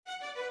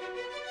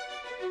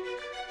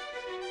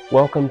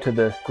Welcome to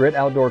the Grit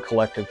Outdoor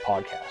Collective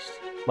podcast.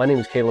 My name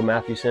is Caleb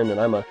Mathewson, and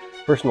I'm a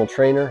personal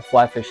trainer,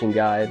 fly fishing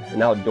guide,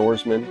 an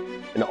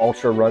outdoorsman, an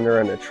ultra runner,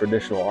 and a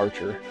traditional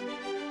archer.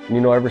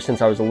 And ever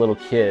since I was a little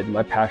kid,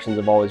 my passions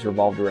have always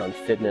revolved around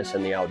fitness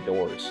and the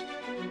outdoors.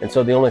 And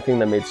so the only thing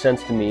that made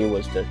sense to me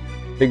was to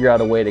figure out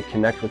a way to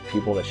connect with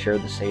people that share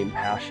the same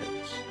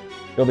passions.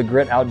 The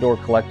Grit Outdoor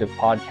Collective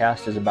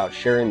podcast is about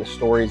sharing the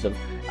stories of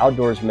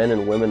outdoors men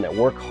and women that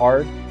work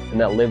hard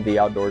and that live the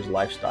outdoors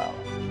lifestyle,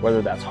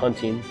 whether that's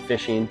hunting,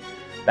 fishing,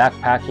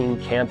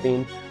 backpacking,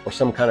 camping, or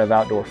some kind of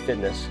outdoor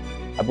fitness.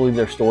 I believe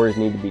their stories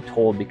need to be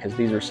told because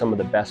these are some of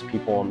the best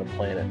people on the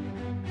planet.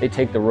 They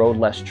take the road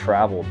less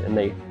traveled and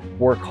they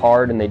work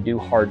hard and they do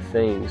hard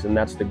things, and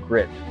that's the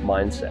grit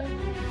mindset.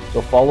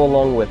 So follow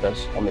along with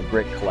us on the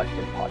Grit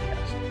Collective podcast.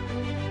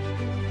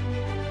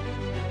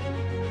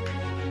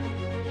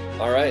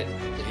 All right,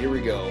 here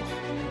we go.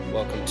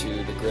 Welcome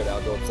to the Grit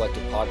Outdoor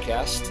Collective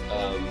podcast.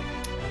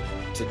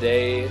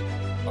 Today,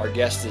 our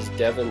guest is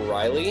Devan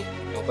Reilly.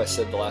 I hope I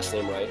said the last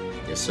name right.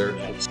 Yes, sir.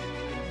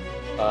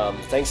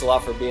 Thanks a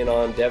lot for being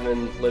on.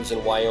 Devan lives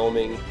in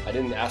Wyoming. I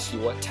didn't ask you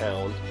what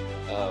town.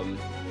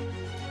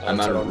 I'm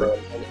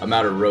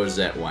out of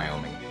Rosette,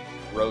 Wyoming.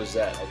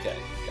 Rosette, okay,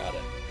 got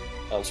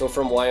it. So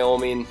from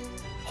Wyoming,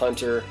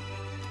 hunter,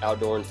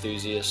 outdoor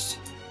enthusiast.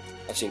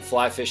 I've seen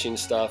fly fishing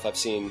stuff. I've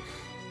seen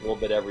a little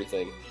bit of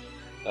everything.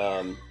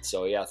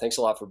 So yeah, thanks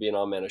a lot for being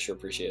on, man. I sure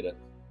appreciate it.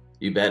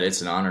 You bet.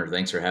 It's an honor.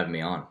 Thanks for having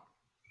me on.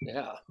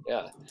 Yeah.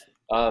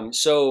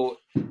 So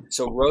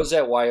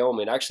Rosette,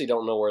 Wyoming, I actually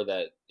don't know where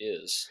that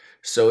is.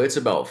 So it's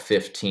about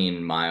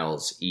 15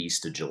 miles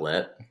east of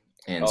Gillette.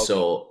 And Okay.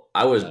 So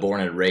I was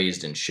born and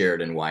raised in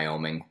Sheridan,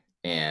 Wyoming.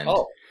 And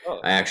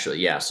I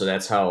actually, so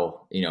that's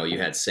how, you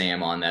had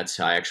Sam on. That's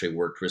how I actually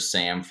worked with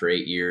Sam for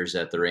 8 years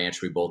at the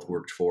ranch we both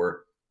worked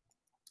for,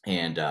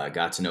 and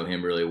got to know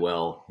him really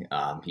well.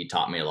 He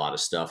taught me a lot of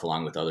stuff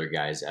along with other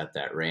guys at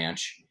that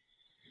ranch.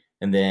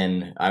 And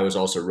then I was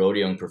also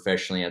rodeoing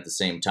professionally at the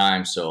same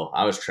time. So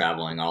I was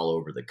traveling all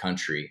over the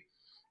country.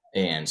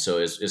 And so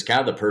it's kind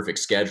of the perfect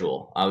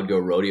schedule. I would go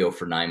rodeo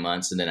for 9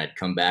 months and then I'd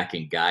come back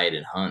and guide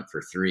and hunt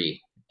for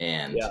 3.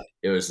 And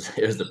it was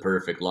the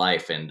perfect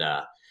life. And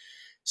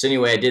so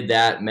anyway, I did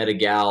that, met a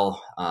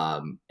gal,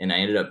 and I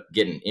ended up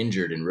getting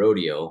injured in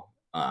rodeo.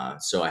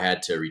 So I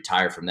had to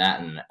retire from that.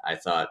 And I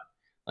thought,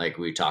 like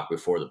we talked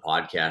before the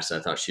podcast, I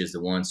thought she was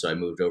the one. So I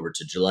moved over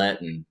to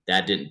Gillette, and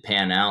that didn't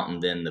pan out.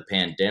 And then the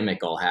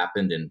pandemic all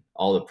happened and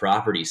all the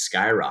properties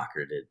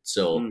skyrocketed.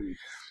 So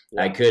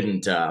I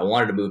couldn't, I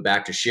wanted to move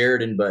back to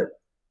Sheridan, but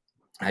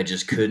I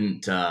just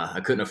couldn't,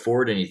 I couldn't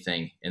afford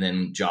anything. And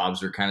then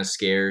jobs were kind of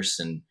scarce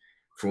and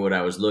for what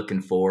I was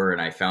looking for. And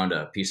I found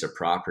a piece of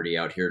property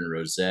out here in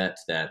Rosette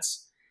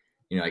that's,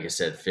 like I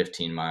said,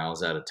 15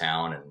 miles out of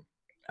town. And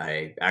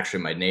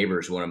my neighbor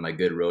is one of my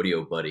good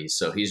rodeo buddies.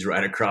 So he's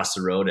right across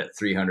the road at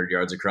 300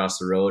 yards across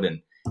the road, and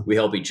we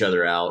help each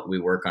other out. We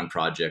work on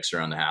projects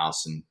around the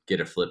house and get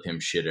to flip him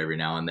shit every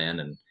now and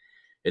then. And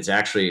it's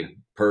actually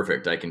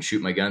perfect. I can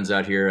shoot my guns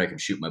out here. I can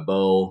shoot my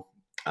bow,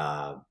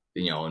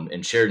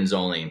 and Sheridan's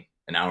only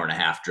an hour and a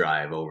half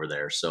drive over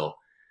there. So,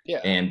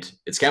 and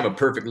it's kind of a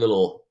perfect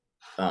little,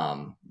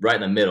 right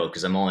in the middle,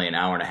 because I'm only an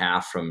hour and a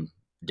half from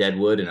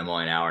Deadwood and I'm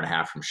only an hour and a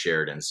half from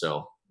Sheridan.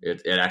 So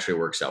it actually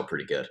works out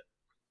pretty good.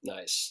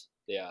 Nice.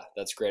 Yeah,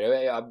 that's great.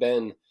 I've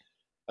been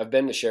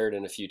to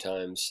Sheridan a few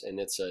times, and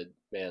it's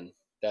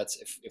that's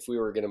if we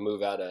were going to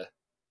move out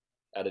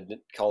of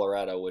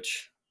Colorado,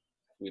 which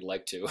we'd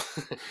like to.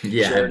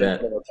 Yeah, I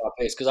bet.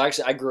 Because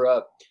actually I grew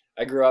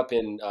up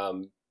in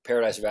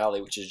Paradise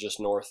Valley, which is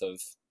just north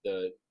of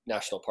the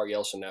national park,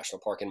 Yellowstone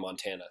National Park in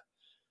Montana.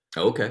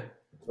 Okay.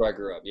 Where I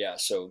grew up. Yeah.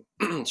 So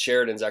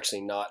Sheridan's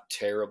actually not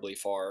terribly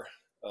far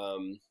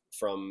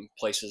from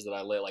places that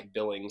I live. Like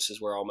Billings is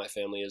where all my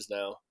family is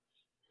now.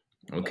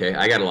 Okay.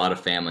 I got a lot of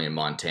family in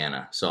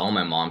Montana. So all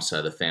my mom's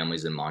side of the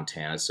family's in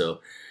Montana. So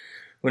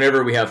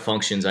whenever we have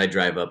functions, I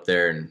drive up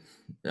there and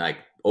like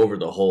over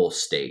the whole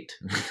state.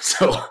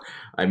 So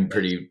I'm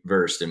pretty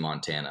versed in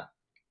Montana.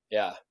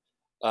 Yeah.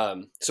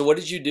 So what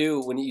did you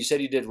do when you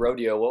said you did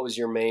rodeo? What was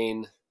your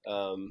main,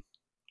 what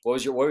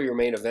were your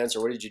main events,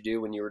 or what did you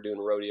do when you were doing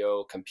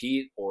rodeo?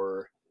 Compete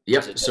or?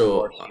 Yep.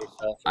 So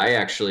I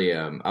actually,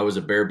 I was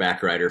a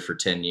bareback rider for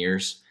 10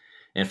 years.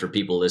 And for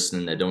people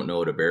listening that don't know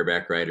what a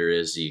bareback rider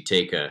is, you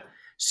take a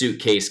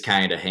suitcase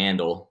kind of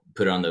handle,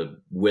 put it on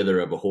the wither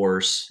of a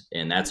horse,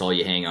 and that's all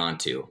you hang on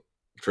to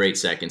for 8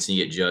 seconds. And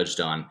you get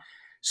judged on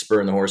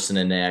spurring the horse in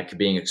the neck,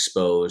 being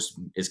exposed.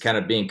 It's kind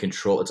of being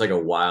controlled. It's like a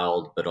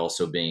wild, but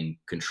also being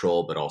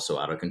controlled, but also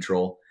out of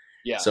control.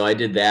 Yeah. So I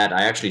did that.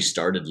 I actually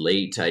started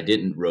late. I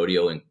didn't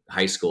rodeo in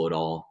high school at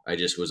all. I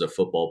just was a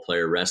football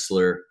player,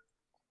 wrestler,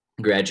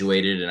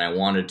 graduated, and I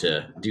wanted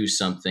to do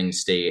something,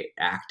 stay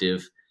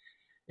active.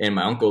 And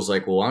my uncle's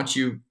like, well, why don't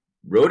you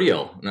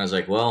rodeo? And I was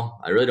like,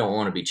 well, I really don't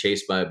want to be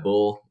chased by a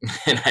bull.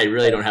 And I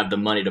really don't have the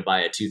money to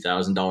buy a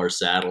 $2,000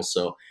 saddle.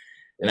 So,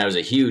 and I was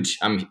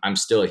I'm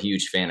still a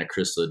huge fan of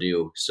Chris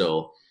Ledoux.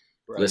 So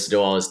listened to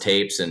all his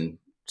tapes and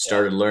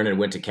started learning,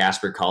 went to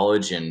Casper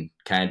College and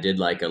kind of did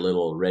like a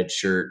little red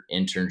shirt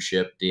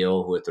internship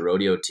deal with the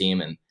rodeo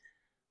team, and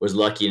was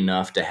lucky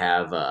enough to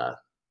have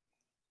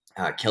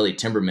Kelly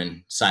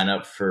Timberman sign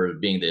up for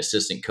being the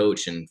assistant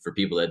coach. And for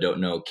people that don't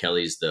know,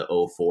 Kelly's the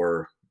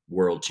 '04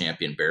 world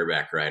champion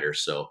bareback rider.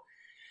 So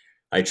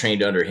I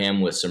trained under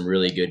him with some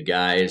really good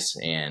guys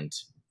and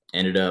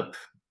ended up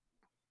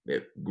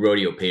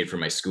rodeo paid for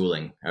my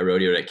schooling. I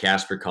rodeoed at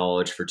Casper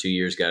College for 2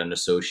 years, got an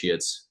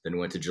associate's, then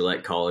went to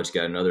Gillette College,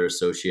 got another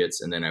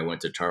associate's, and then I went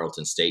to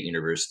Tarleton State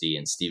University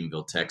in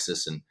Stephenville,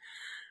 Texas, and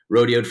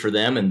rodeoed for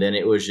them. And then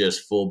it was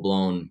just full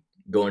blown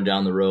going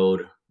down the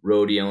road,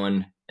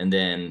 rodeoing. And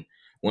then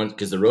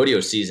because the rodeo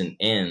season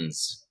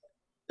ends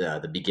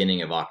the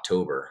beginning of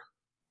October.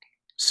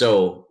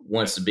 So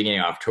once the beginning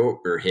of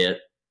October hit,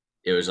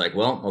 it was like,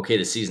 well, okay,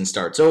 the season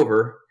starts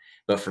over.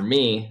 But for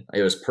me,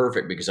 it was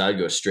perfect because I'd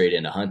go straight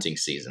into hunting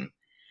season.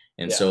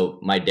 And so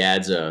my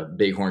dad's a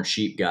bighorn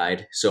sheep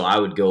guide. So I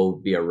would go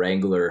be a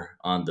wrangler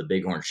on the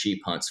bighorn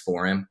sheep hunts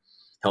for him,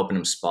 helping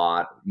him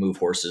spot, move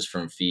horses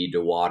from feed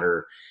to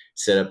water,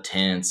 set up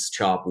tents,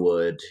 chop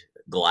wood,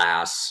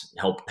 glass,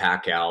 help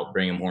pack out,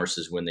 bring him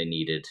horses when they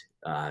needed.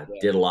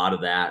 Did a lot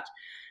of that.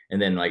 And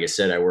then, like I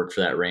said, I worked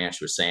for that ranch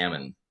with Sam,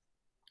 and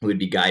we'd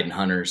be guiding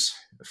hunters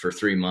for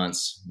 3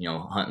 months,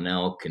 hunting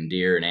elk and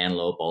deer and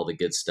antelope, all the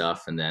good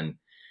stuff. And then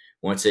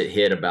once it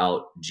hit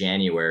about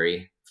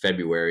January,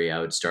 February, I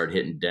would start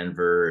hitting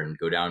Denver and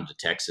go down to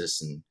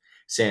Texas and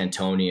San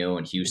Antonio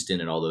and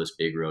Houston and all those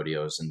big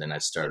rodeos. And then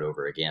I'd start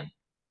over again.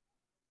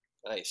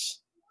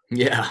 Nice.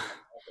 Yeah.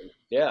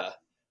 Yeah.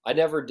 I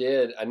never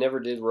did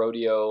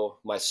rodeo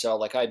myself.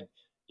 Like I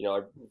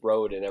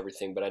rode and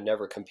everything, but I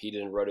never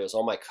competed in rodeos.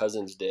 All my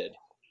cousins did.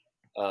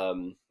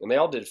 And they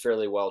all did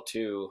fairly well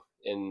too.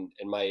 I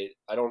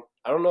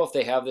don't know if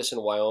they have this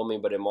in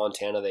Wyoming, but in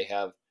Montana they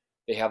have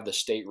the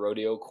state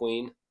rodeo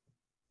queen.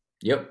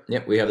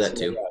 Yep, we have that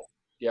too.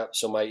 Yep.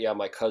 So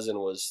my cousin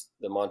was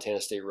the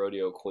Montana State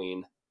Rodeo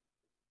queen,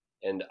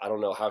 and I don't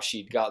know how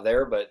she got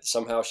there, but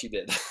somehow she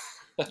did.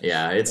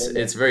 Yeah,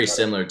 it's very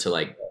similar to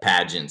like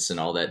pageants and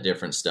all that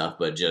different stuff,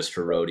 but just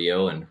for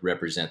rodeo and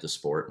represent the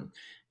sport. And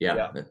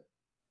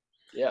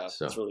yeah,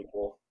 so it's really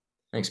cool.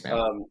 Thanks,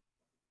 man.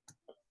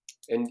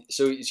 And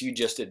so you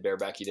just did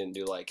bareback. You didn't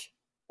do I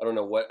don't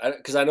know what,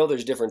 because I know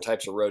there's different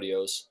types of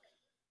rodeos.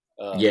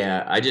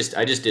 I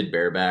just did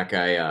bareback.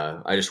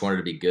 I just wanted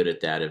to be good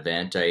at that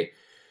event.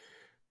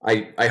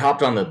 I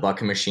hopped on the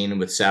bucking machine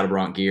with saddle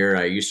bronc gear.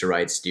 I used to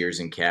ride steers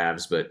and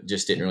calves, but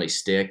just didn't really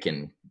stick.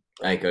 And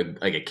like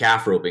a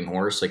calf roping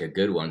horse, like a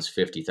good one's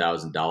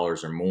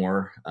 $50,000 or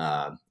more.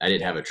 I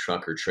didn't have a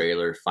truck or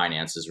trailer.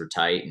 Finances were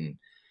tight, and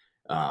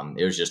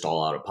it was just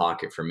all out of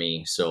pocket for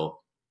me. So,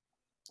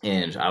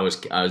 and I was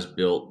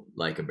built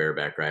like a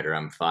bareback rider.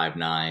 I'm 5'9",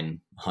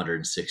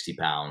 160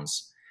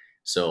 pounds.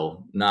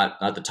 So not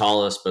the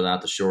tallest, but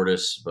not the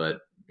shortest, but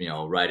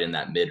right in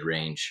that mid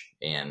range.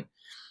 And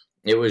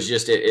it was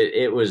just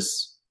it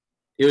was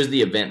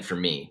the event for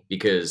me,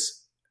 because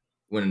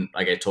when,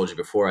 like I told you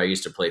before, I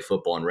used to play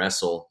football and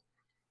wrestle.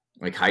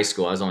 Like high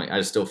school, I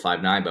was still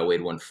 5'9", but I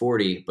weighed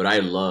 140. But I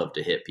loved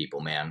to hit people,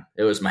 man.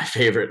 It was my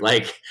favorite.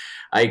 Like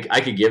I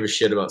could give a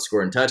shit about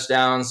scoring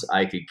touchdowns.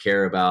 I could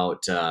care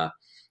about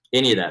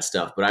any of that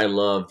stuff, but I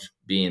loved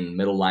being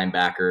middle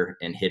linebacker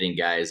and hitting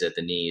guys at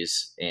the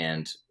knees,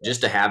 and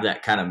just to have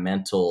that kind of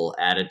mental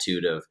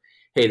attitude of,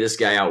 hey, this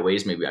guy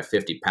outweighs me by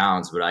 50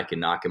 pounds, but I can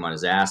knock him on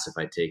his ass if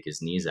I take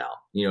his knees out.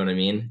 You know what I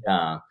mean?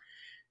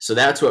 So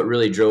that's what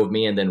really drove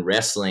me. And then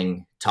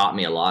wrestling taught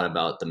me a lot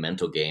about the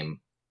mental game.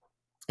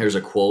 There's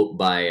a quote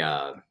by,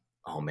 I'm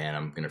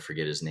going to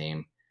forget his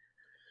name.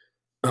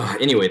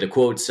 Anyway, the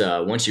quote's,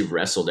 once you've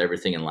wrestled,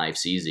 everything in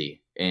life's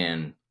easy.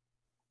 And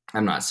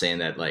I'm not saying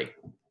that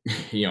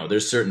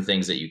there's certain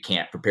things that you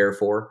can't prepare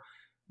for,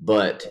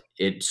 but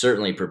it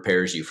certainly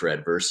prepares you for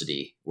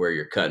adversity, where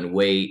you're cutting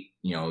weight,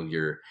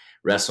 you're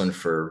wrestling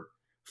for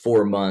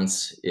 4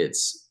 months.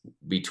 It's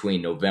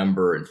between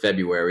November and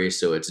February.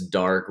 So it's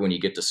dark when you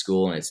get to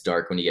school, and it's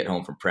dark when you get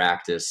home from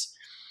practice.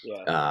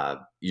 Yeah.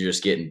 You're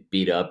just getting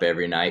beat up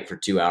every night for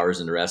 2 hours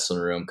in the wrestling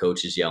room,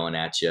 coaches yelling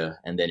at you.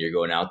 And then you're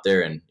going out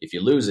there, and if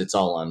you lose, it's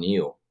all on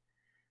you.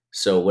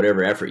 So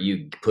whatever effort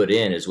you put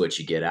in is what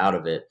you get out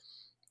of it.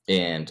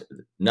 And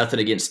nothing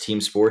against team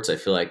sports. I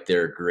feel like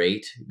they're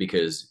great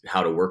because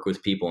how to work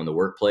with people in the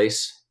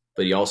workplace,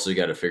 but you also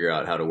got to figure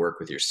out how to work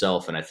with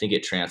yourself. And I think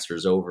it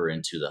transfers over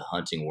into the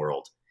hunting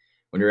world.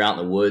 When you're out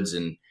in the woods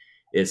and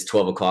it's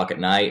 12 o'clock at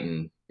night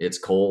and it's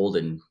cold,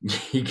 and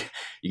you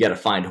got to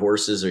find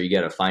horses, or you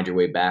got to find your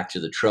way back to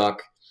the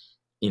truck,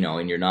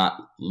 and you're not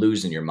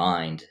losing your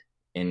mind.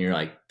 And you're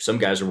like, some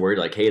guys are worried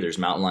like, hey, there's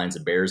mountain lions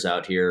and bears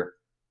out here.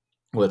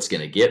 What's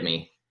going to get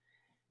me?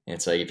 And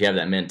it's like, if you have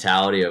that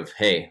mentality of,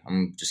 hey,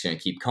 I'm just going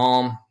to keep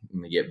calm, I'm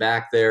going to get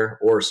back there.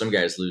 Or some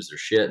guys lose their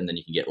shit, and then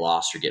you can get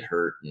lost or get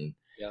hurt and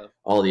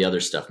all the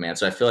other stuff, man.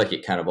 So I feel like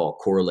it kind of all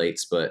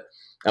correlates, but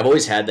I've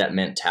always had that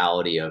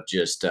mentality of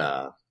just,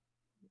 I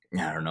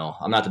don't know.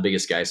 I'm not the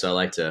biggest guy, so I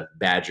like to,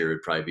 badger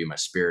would probably be my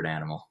spirit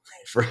animal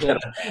if we're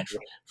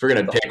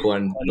gonna pick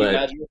one.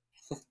 But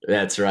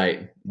That's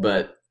right.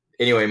 But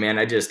anyway, man,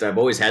 I've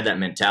always had that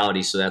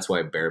mentality. So that's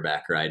why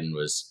bareback riding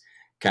was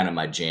kind of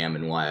my jam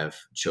and why I've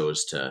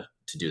chose to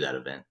do that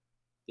event.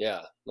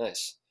 Yeah,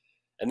 nice.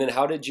 And then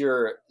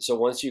so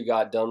once you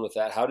got done with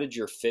that, how did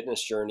your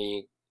fitness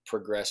journey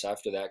progress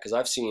after that? Because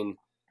I've seen,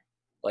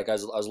 like, I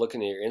was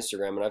looking at your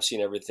Instagram, and I've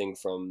seen everything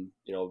from,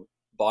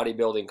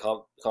 bodybuilding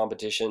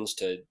competitions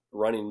to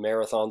running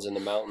marathons in the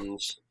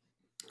mountains.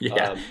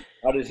 Yeah.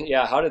 How did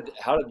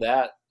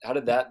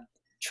that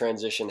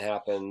transition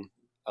happen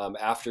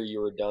after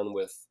you were done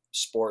with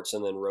sports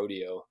and then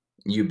rodeo?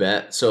 You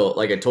bet. So,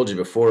 like I told you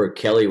before,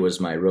 Kelly was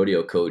my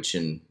rodeo coach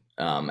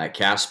at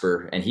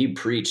Casper, and he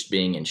preached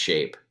being in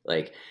shape.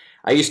 Like,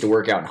 I used to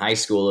work out in high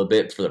school a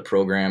bit for the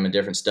program and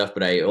different stuff,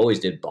 but I always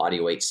did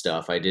body weight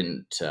stuff.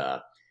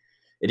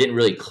 It didn't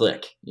really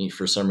click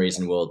for some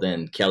reason. Well,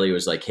 then Kelly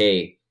was like,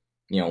 "Hey,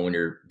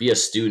 when be a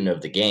student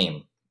of the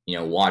game,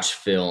 watch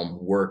film,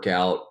 work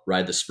out,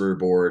 ride the spur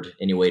board,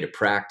 any way to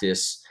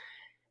practice."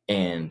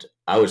 And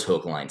I was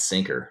hook, line,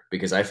 sinker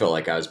because I felt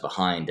like I was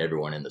behind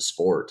everyone in the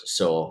sport.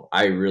 So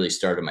I really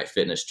started my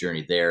fitness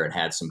journey there and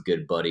had some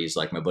good buddies,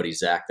 like my buddy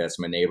Zach. That's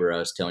my neighbor I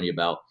was telling you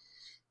about.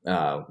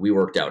 We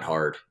worked out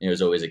hard. It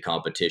was always a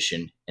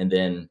competition. And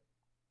then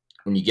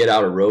when you get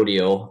out of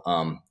rodeo,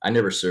 I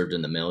never served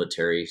in the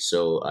military,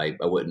 so I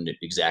wouldn't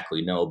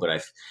exactly know, but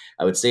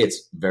I would say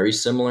it's very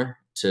similar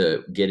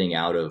to getting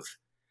out of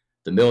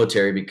the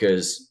military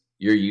because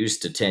you're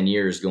used to 10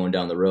 years going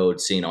down the road,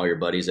 seeing all your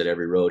buddies at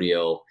every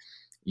rodeo.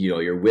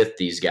 You're with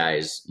these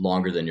guys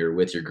longer than you're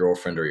with your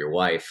girlfriend or your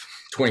wife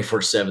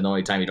 24/7. The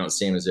only time you don't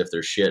see them is if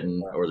they're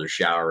shitting or they're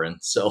showering.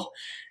 So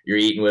you're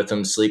eating with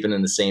them, sleeping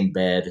in the same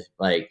bed.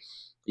 Like,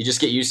 you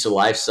just get used to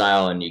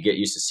lifestyle and you get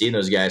used to seeing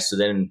those guys. So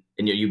then,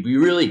 and you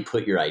really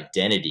put your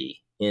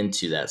identity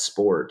into that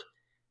sport.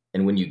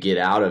 And when you get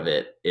out of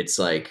it, it's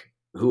like,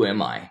 who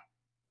am I?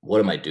 What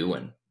am I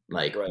doing?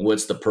 Like, right.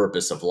 What's the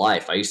purpose of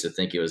life? I used to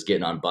think it was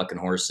getting on bucking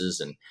horses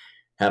and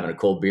having a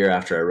cold beer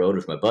after I rode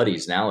with my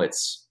buddies. Now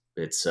it's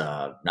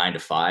 9 to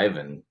 5.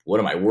 And what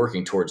am I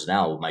working towards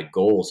now? My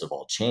goals have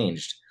all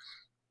changed.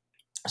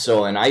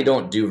 So, and I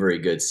don't do very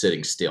good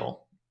sitting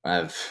still.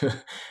 If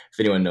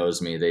anyone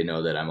knows me, they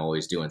know that I'm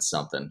always doing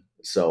something.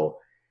 So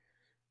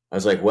I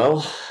was like,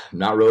 well, I'm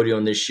not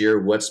rodeoing this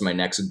year. What's my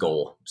next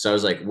goal? So I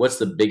was like, what's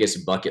the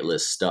biggest bucket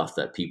list stuff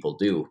that people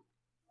do?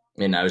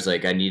 And I was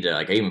like, I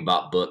even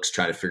bought books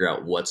trying to figure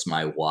out what's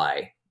my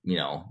why.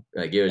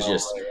 Like, it was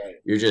right.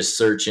 You're just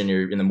searching.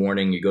 You're in the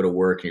morning, you go to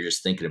work and you're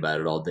just thinking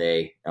about it all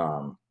day.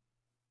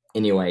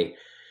 Anyway,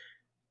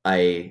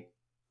 I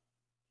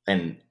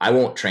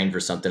won't train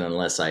for something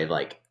unless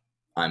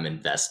I'm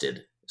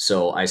invested.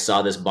 So I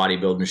saw this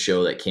bodybuilding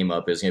show that came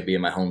up. It was going to be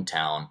in my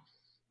hometown.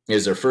 It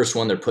was their first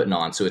one they're putting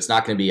on. So it's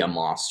not going to be a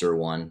monster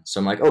one. So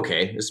I'm like,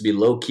 okay, this would be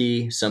low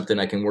key, something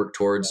I can work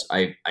towards.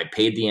 I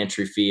paid the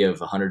entry fee of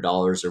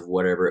 $100 or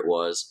whatever it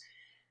was.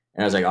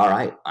 And I was like, all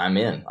right, I'm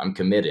in, I'm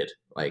committed.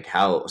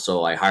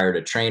 So I hired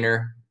a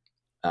trainer,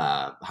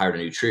 hired a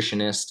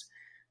nutritionist,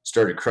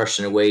 started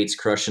crushing the weights,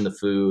 crushing the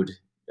food,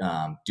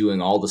 doing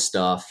all the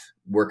stuff,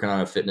 working on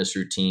a fitness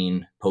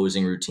routine,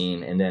 posing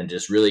routine, and then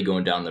just really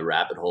going down the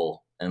rabbit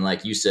hole. And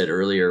like you said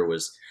earlier,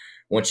 was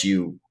once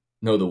you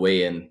know the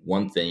way in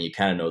one thing, you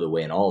kind of know the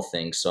way in all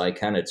things. So I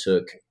kind of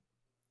took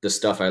the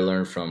stuff I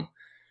learned from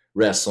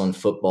wrestling,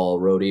 football,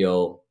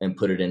 rodeo, and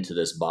put it into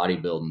this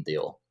bodybuilding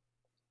deal.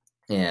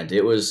 And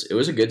it was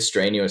a good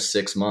strain. It was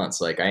 6 months.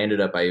 Like, I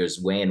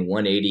was weighing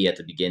 180 at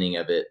the beginning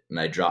of it, and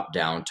I dropped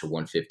down to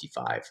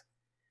 155.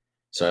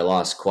 So I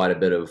lost quite a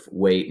bit of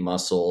weight,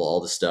 muscle,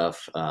 all the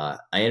stuff. I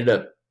ended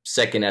up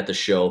second at the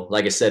show.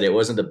 Like I said, it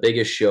wasn't the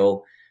biggest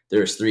show.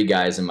 There's 3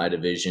 guys in my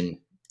division.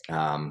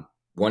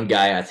 One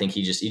guy, I think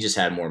he just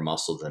had more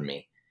muscle than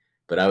me,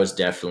 but I was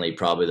definitely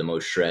probably the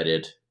most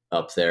shredded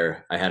up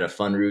there. I had a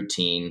fun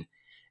routine,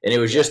 and it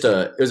was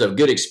it was a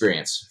good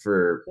experience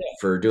for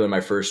doing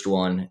my first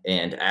one.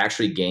 And I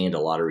actually gained a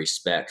lot of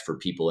respect for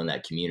people in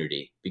that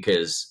community,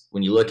 because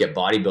when you look at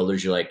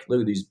bodybuilders, you're like, look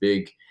at these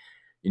big,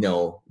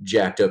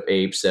 jacked up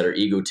apes that are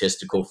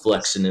egotistical,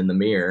 flexing in the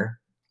mirror.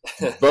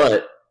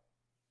 But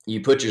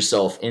you put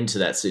yourself into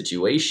that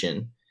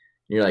situation,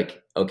 you're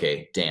like,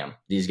 okay, damn,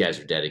 these guys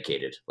are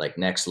dedicated, like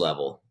next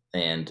level.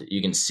 And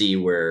you can see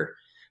where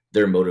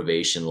their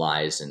motivation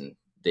lies, and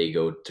they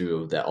go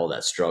through all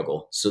that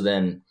struggle. So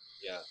then,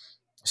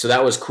 so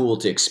that was cool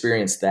to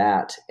experience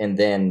that. And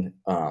then,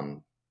 I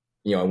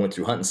went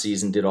through hunting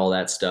season, did all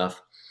that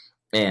stuff.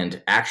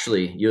 And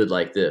actually, you would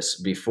like this,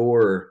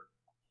 before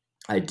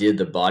I did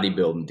the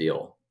bodybuilding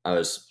deal, I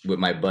was with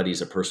my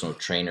buddy's a personal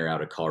trainer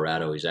out of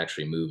Colorado. He's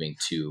actually moving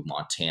to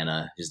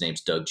Montana. His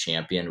name's Doug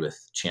Champion with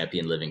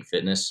Champion Living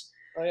Fitness.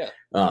 Oh yeah,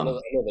 I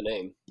know the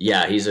name.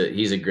 Yeah, he's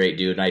a great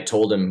dude. And I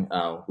told him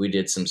we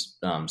did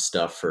some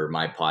stuff for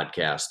my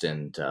podcast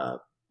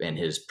and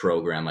his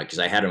program, because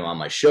I had him on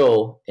my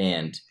show,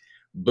 and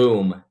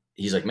boom,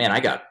 he's like, man, I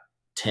got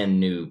 10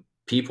 new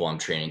people I'm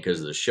training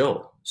because of the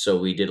show. So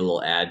we did a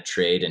little ad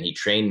trade, and he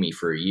trained me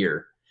for a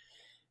year.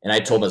 And I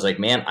told him, I was like,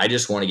 man, I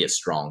just want to get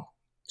strong.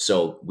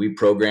 So we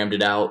programmed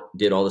it out,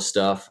 did all the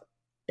stuff.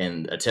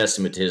 and a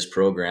testament to his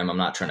program. I'm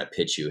not trying to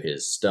pitch you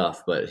his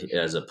stuff, but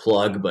as a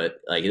plug, but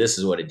like, this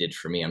is what it did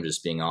for me. I'm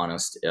just being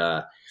honest.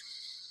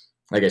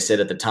 Like I said,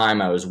 at the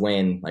time I was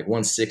weighing like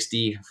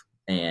 160,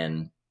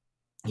 and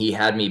he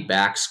had me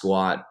back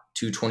squat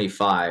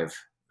 225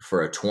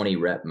 for a 20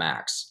 rep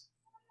max.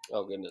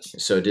 Oh, goodness.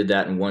 So did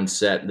that in one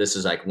set. This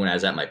is like when I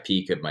was at my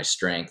peak of my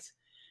strength.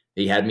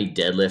 He had me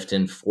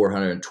deadlifting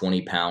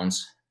 420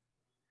 pounds.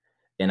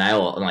 And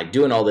I'm like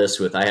doing all this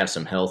with, I have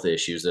some health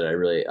issues that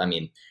I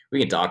mean, we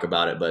can talk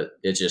about it, but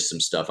it's just some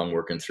stuff I'm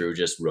working through,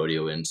 just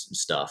rodeo and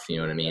stuff. You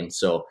know what I mean?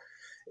 So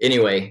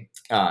anyway,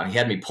 he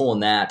had me pulling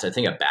that. I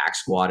think I back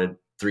squatted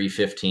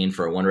 315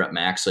 for a 1 rep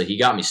max. So he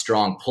got me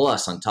strong.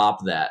 Plus on top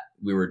of that,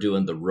 we were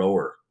doing the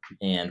rower,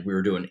 and we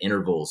were doing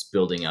intervals,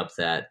 building up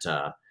that,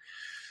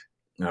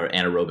 or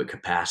anaerobic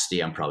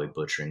capacity. I'm probably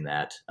butchering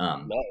that.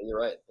 No, you're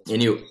right.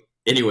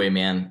 Anyway,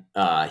 man,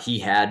 he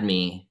had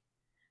me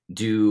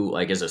do,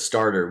 like, as a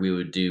starter, we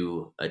would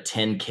do a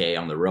 10K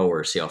on the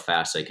rower, see how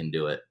fast I can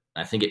do it.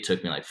 I think it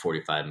took me like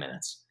 45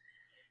 minutes.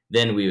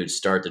 Then we would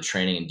start the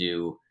training and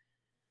do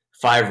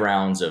 5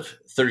 rounds of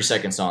 30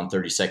 seconds on,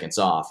 30 seconds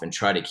off, and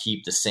try to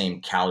keep the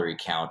same calorie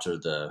count or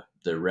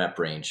the rep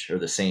range or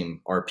the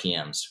same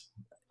RPMs.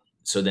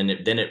 So then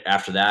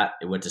after that,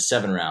 it went to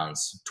 7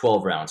 rounds,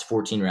 12 rounds,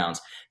 14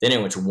 rounds. Then it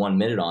went to 1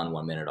 minute on,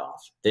 1 minute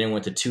off. Then it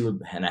went to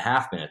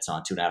 2.5 minutes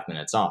on, 2.5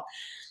 minutes off.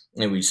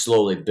 And we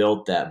slowly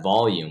built that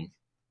volume.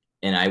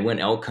 And I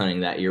went elk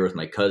hunting that year with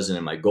my cousin,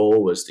 and my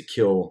goal was to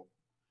kill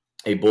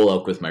a bull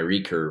elk with my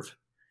recurve.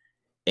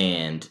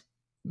 And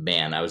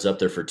man, I was up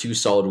there for 2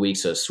 solid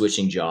weeks of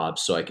switching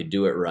jobs so I could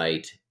do it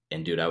right.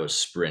 And dude, I was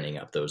sprinting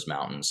up those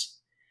mountains.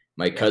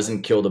 My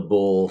cousin killed a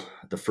bull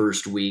the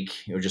first week.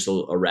 It was just a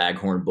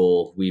raghorn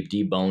bull. We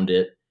deboned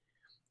it.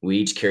 We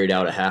each carried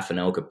out a half an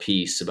elk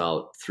apiece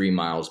about 3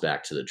 miles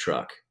back to the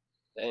truck.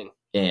 Dang.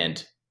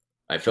 And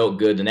I felt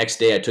good. The next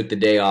day I took the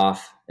day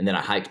off, and then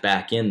I hiked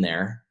back in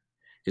there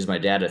because my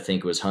dad, I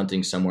think, was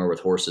hunting somewhere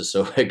with horses,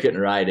 so I couldn't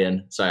ride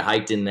in. So I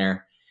hiked in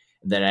there.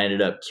 Then I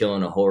ended up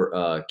killing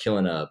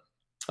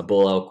a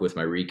bull elk with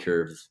my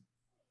recurve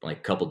like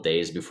a couple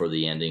days before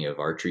the ending of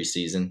archery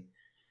season.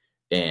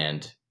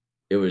 And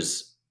it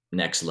was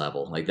next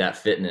level. Like, that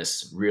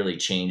fitness really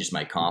changed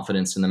my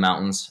confidence in the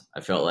mountains. I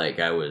felt like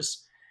I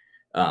was,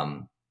 I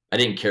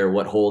didn't care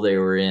what hole they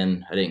were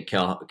in. I didn't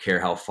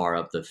care how far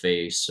up the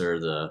face or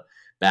the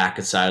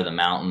back side of the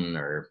mountain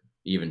or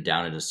even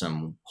down into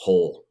some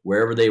hole.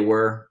 Wherever they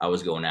were, I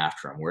was going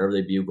after them. Wherever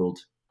they bugled,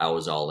 I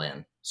was all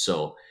in.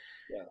 So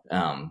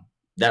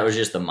that was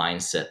just the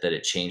mindset that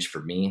it changed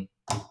for me.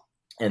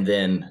 And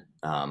then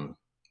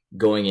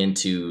going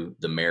into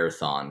the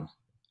marathon,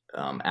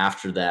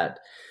 after that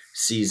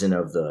season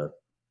of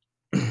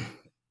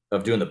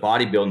doing the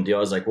bodybuilding deal,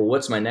 I was like, well,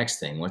 what's my next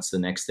thing? What's the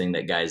next thing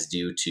that guys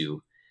do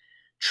to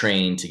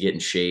train, to get in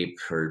shape,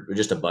 or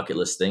just a bucket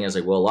list thing? I was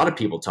like, well, a lot of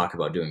people talk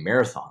about doing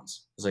marathons.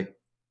 I was like,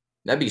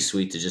 that'd be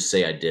sweet to just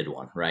say I did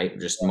one, right?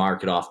 Just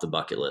mark it off the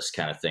bucket list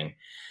kind of thing.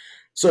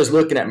 So I was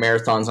looking at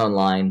marathons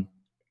online,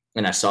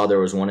 and I saw there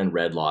was one in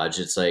Red Lodge.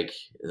 It's like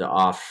the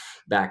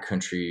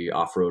backcountry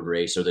off-road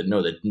race, or the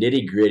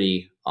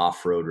nitty-gritty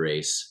off-road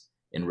race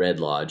in Red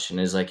Lodge. And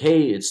it's like,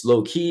 hey, it's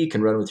low key,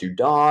 can run with your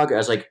dog. I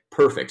was like,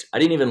 perfect. I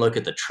didn't even look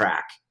at the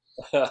track.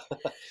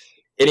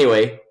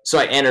 Anyway, so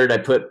I entered, I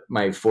put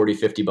my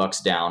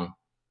 $40-$50 down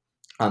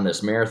on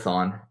this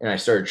marathon, and I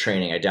started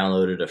training. I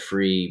downloaded a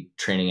free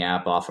training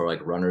app off of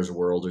like Runner's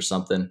World or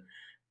something.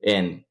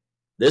 And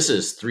this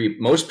is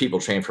most people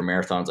train for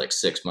marathons like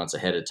 6 months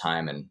ahead of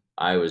time. And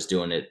I was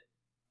doing it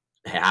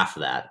half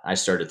of that. I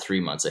started 3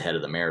 months ahead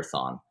of the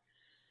marathon.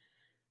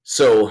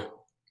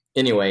 So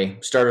anyway,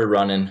 started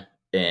running,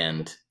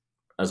 and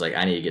I was like,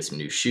 I need to get some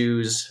new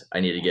shoes. I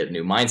need to get a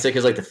new mindset.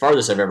 Cause like the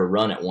farthest I've ever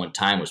run at one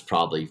time was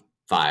probably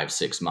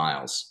 5-6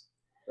 miles.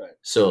 Right.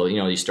 So,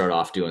 you start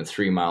off doing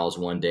 3 miles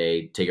one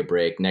day, take a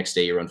break. Next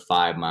day you run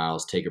 5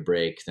 miles, take a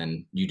break.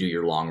 Then you do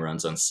your long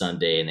runs on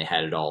Sunday, and they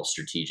had it all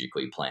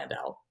strategically planned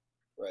out.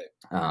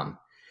 Right.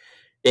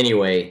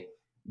 Anyway,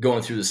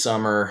 going through the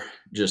summer,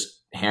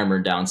 just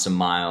hammered down some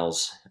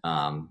miles.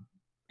 And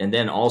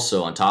then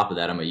also on top of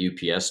that, I'm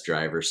a UPS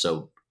driver.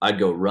 So I'd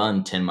go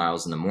run 10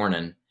 miles in the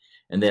morning,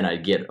 and then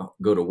I'd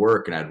go to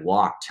work, and I'd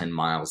walk 10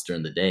 miles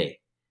during the day.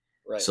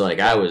 Right. So like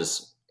I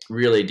was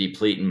really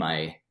depleting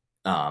my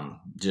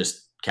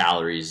just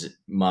calories,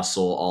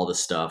 muscle, all the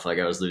stuff. Like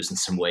I was losing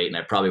some weight, and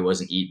I probably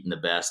wasn't eating the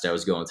best. I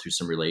was going through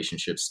some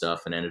relationship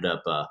stuff, and ended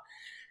up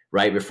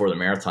right before the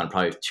marathon,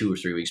 probably 2 or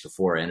 3 weeks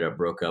before, I ended up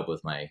broke up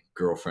with my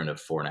girlfriend of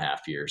 4.5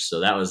 years.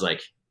 So that was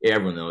like,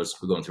 everyone knows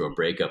we're going through a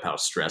breakup, how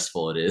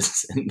stressful it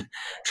is, and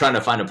trying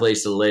to find a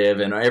place to live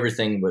and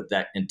everything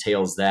that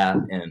entails that.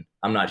 And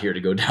I'm not here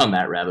to go down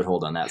that rabbit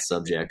hole on that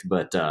subject.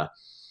 But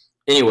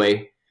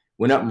anyway,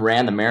 went up and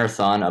ran the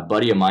marathon. A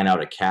buddy of mine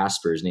out of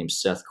Casper, his name's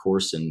Seth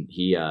Corson,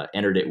 he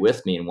entered it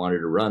with me and wanted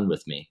to run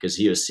with me because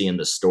he was seeing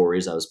the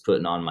stories I was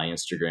putting on my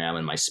Instagram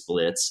and my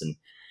splits. And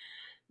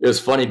it was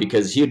funny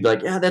because he'd be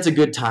like, yeah, that's a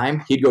good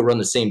time. He'd go run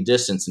the same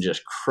distance and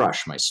just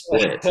crush my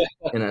split.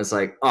 And I was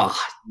like, oh,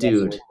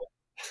 dude.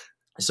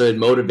 So it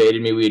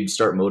motivated me. We'd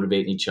start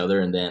motivating each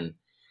other. And then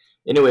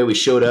anyway, we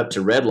showed up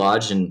to Red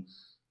Lodge. And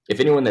if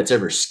anyone that's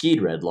ever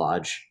skied Red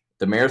Lodge,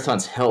 the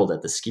marathon's held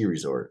at the ski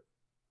resort.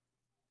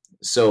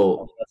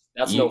 So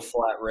that's no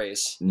flat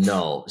race.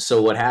 No.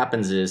 So what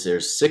happens is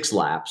there's 6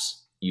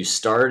 laps. You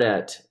start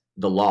at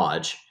the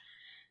lodge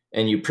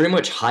and you pretty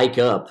much hike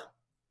up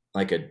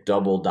like a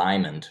double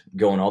diamond,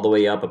 going all the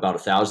way up about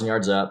 1,000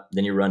 yards up.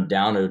 Then you run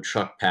down a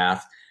truck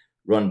path,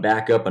 run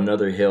back up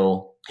another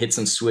hill, hit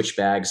some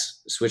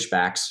switchbacks,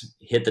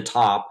 hit the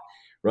top,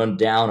 run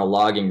down a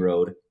logging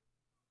road,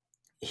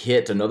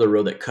 hit another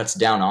road that cuts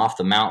down off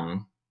the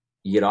mountain.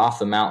 You get off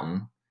the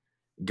mountain,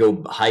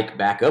 go hike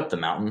back up the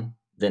mountain,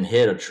 then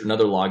hit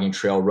another logging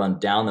trail, run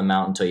down the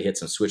mountain until you hit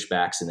some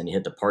switchbacks, and then you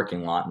hit the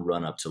parking lot and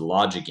run up to the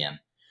lodge again.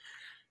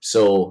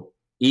 So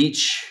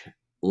each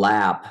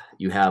lap,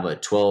 you have a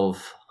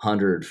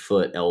 1,200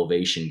 foot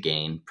elevation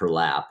gain per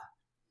lap.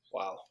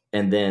 Wow.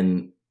 And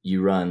then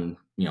you run,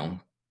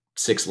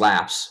 6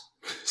 laps.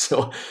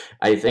 So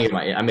I think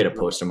I made a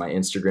post on my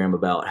Instagram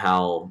about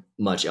how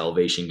much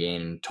elevation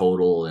gain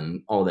total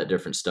and all that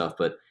different stuff,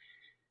 but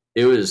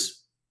it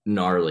was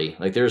gnarly.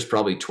 Like there was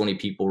probably 20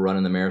 people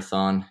running the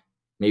marathon,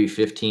 maybe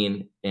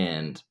 15.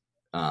 And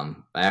I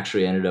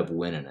actually ended up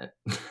winning it.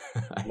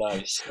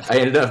 Nice.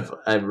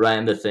 I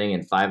ran the thing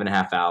in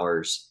 5.5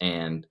 hours.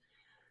 And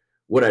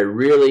what I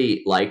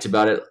really liked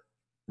about it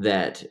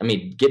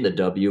getting the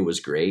W was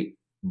great,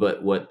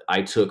 but what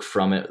I took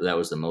from it that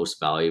was the most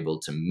valuable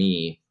to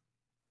me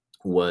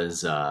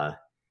was around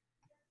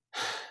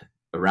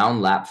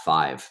lap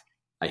 5,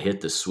 I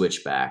hit the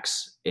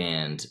switchbacks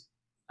and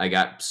I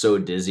got so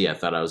dizzy I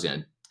thought I was going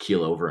to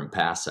keel over and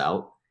pass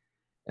out.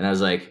 And I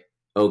was like,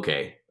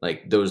 okay,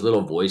 like those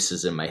little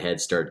voices in my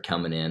head started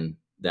coming in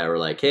that were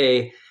like,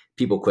 hey,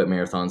 people quit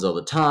marathons all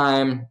the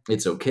time.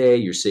 It's okay.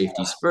 Your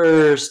safety's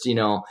first,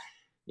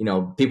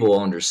 people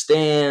will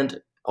understand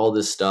all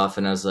this stuff.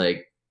 And I was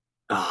like,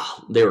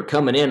 they were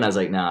coming in. I was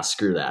like, nah,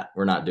 screw that.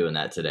 We're not doing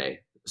that today.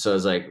 So I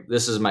was like,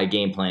 this is my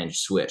game plan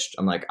switched.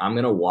 I'm like, I'm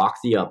going to walk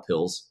the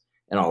uphills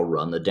and I'll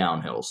run the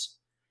downhills.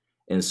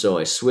 And so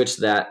I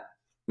switched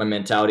my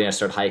mentality, and I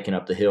started hiking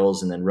up the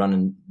hills and then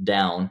running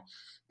down,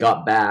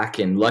 got back.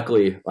 And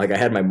luckily, like I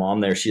had my mom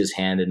there. She was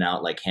handing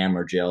out like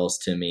hammer gels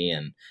to me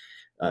and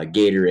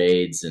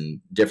Gatorades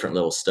and different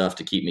little stuff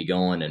to keep me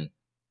going. And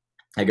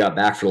I got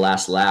back for the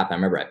last lap. I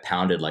remember I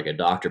pounded like a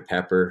Dr.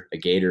 Pepper, a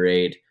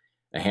Gatorade,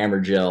 a hammer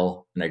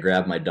gel, and I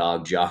grabbed my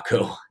dog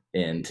Jocko.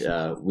 And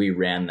we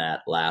ran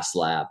that last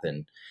lap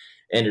and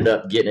ended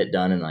up getting it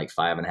done in like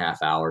 5.5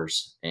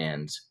 hours.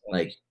 And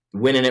like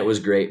winning it was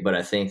great, but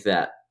I think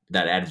that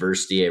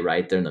adversity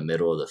right there in the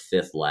middle of the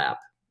 5th lap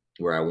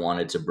where I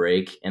wanted to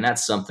break, and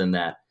that's something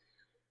that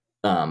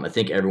I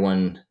think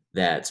everyone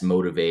that's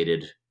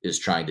motivated is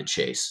trying to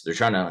chase. They're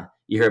trying to.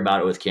 You hear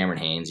about it with Cameron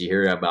Haynes. You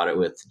hear about it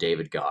with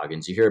David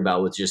Goggins. You hear about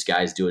it with just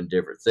guys doing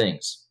different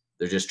things.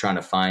 They're just trying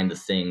to find the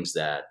things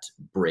that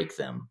break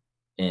them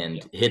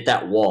and hit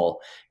that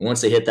wall. And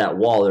once they hit that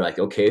wall, they're like,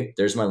 okay,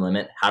 there's my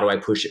limit. How do I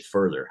push it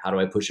further? How do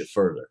I push it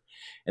further?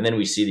 And then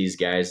we see these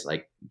guys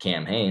like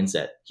Cam Haynes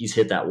that he's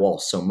hit that wall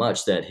so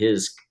much that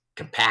his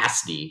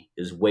capacity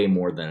is way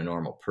more than a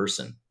normal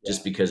person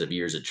just because of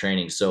years of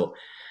training. So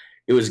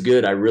it was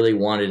good. I really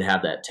wanted to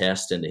have that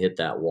test and to hit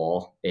that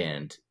wall.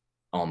 And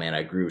oh man,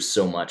 I grew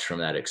so much from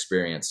that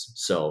experience.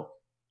 So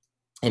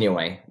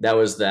anyway, that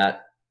was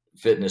that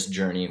fitness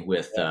journey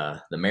with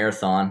the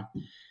marathon.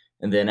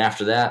 And then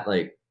after that,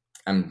 like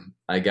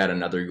I got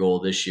another goal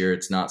this year.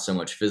 It's not so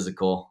much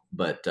physical,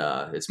 but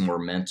it's more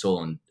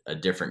mental and a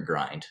different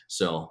grind.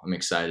 So I'm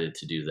excited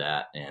to do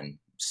that and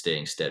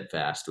staying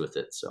steadfast with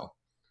it. So,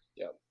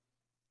 yeah.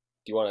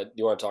 Do you want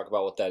to talk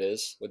about what that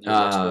is with your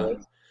next goal?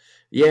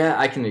 Yeah,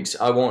 I can.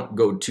 I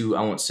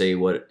won't say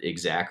what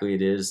exactly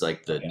it is,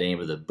 like the name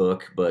of the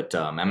book, but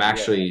I'm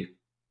actually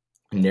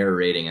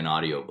narrating an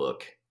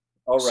audiobook.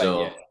 Oh, right.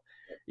 So,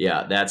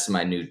 yeah, that's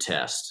my new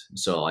test.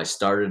 So I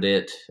started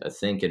it, I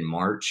think, in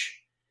March.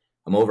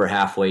 I'm over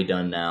halfway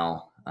done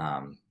now.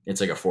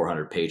 It's like a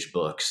 400-page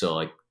book. So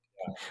like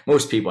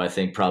most people, I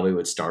think, probably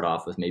would start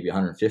off with maybe a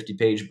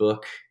 150-page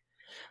book.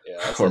 Yeah,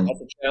 that's a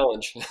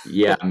challenge.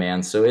 Yeah,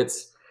 man. So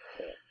it's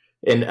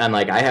and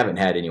like I haven't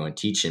had anyone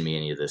teaching me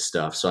any of this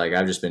stuff. So like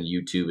I've just been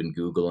YouTube and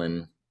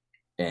Googling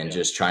and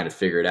just trying to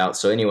figure it out.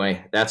 So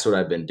anyway, that's what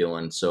I've been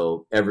doing.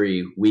 So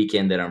every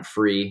weekend that I'm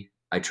free,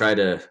 I try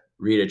to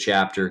read a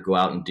chapter, go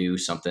out and do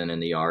something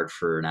in the yard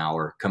for an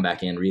hour, come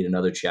back in, read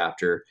another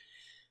chapter.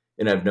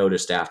 And I've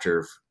noticed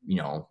after,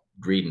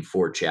 reading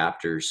 4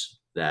 chapters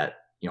that,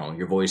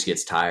 your voice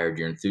gets tired,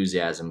 your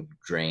enthusiasm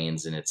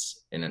drains, and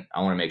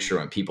I want to make sure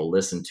when people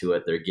listen to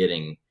it, they're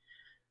getting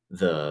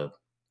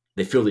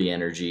they feel the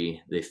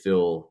energy,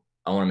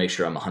 I want to make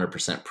sure I'm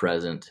 100%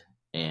 present,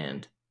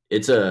 and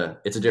it's a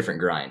different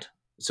grind.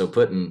 So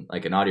putting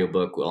like an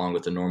audiobook along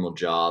with a normal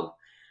job,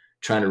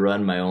 trying to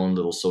run my own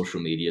little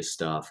social media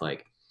stuff,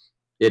 like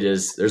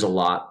there's a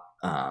lot,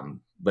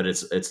 but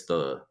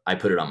I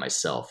put it on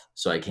myself,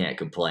 so I can't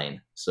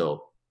complain.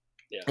 So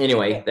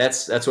anyway,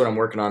 that's what I'm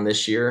working on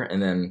this year.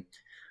 And then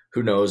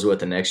who knows what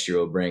the next year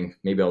will bring.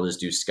 Maybe I'll just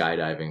do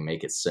skydiving,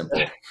 make it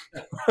simple.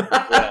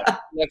 Yeah,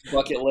 next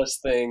bucket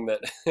list thing that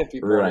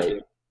people want to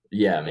do.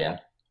 Yeah, man.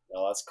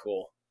 No, that's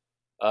cool.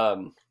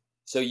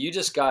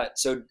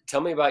 So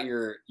tell me about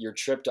your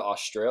trip to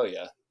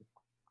Australia.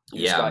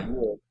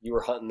 You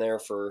were hunting there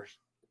for,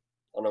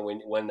 I don't know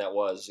when that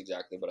was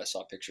exactly, but I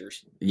saw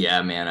pictures.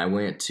 Yeah, man. I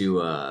went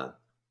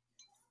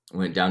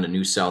down to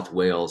New South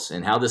Wales,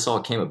 and how this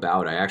all came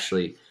about,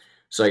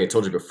 so like I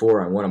told you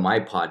before on one of my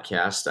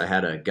podcasts, I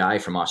had a guy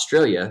from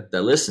Australia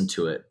that listened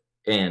to it,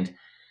 and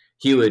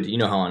he would, you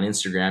know how on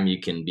Instagram you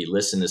can be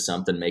listening to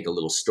something, make a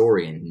little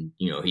story, and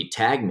he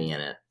tagged me in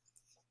it.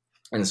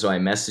 And so I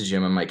messaged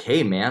him. I'm like,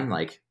 hey man,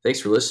 like, thanks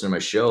for listening to my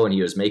show. And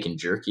he was making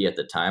jerky at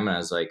the time, and I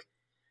was like,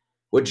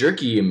 what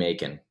jerky are you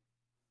making?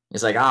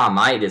 He's like,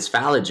 mate, it's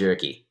fallow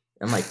jerky.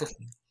 I'm like,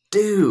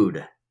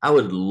 dude, I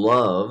would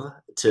love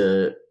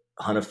to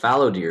hunt a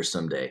fallow deer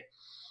someday.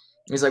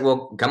 He's like,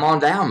 well, come on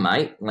down,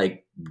 mate.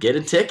 Like, get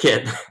a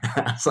ticket.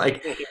 I was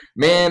like,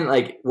 man,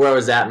 like where I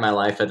was at in my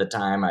life at the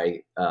time,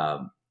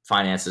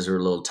 finances were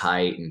a little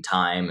tight, and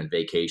time and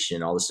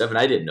vacation, all this stuff. And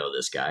I didn't know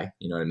this guy,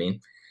 you know what I mean?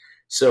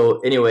 So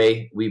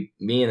anyway,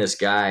 me and this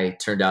guy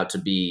turned out to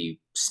be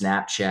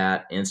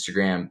Snapchat,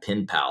 Instagram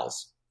pen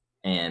pals.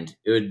 And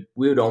we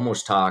would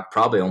almost talk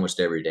probably almost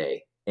every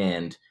day.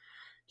 And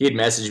he had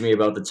messaged me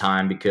about the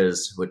time,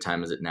 because what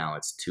time is it now?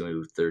 It's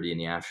 2:30 in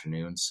the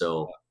afternoon.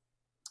 So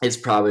it's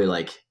probably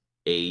like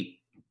 8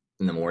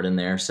 in the morning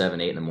there,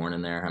 7, 8 in the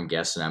morning there. I'm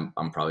guessing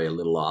I'm probably a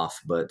little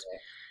off, but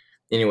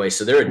anyway,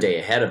 so they're a day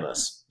ahead of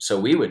us. So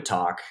we would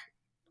talk.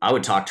 I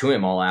would talk to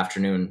him all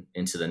afternoon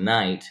into the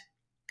night,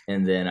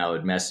 and then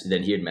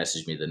then he would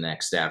message me the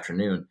next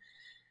afternoon,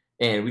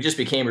 and we just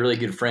became really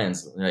good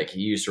friends. Like,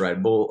 he used to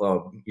ride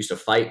used to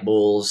fight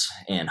bulls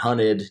and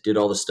hunted, did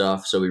all the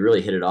stuff. So we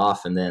really hit it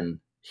off. And then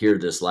here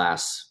this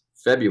last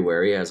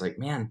February, I was like,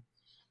 man,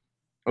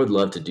 I would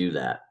love to do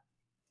that.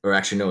 Or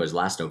actually, no, it was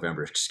last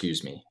November,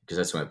 excuse me, because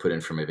that's when I put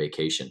in for my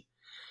vacation.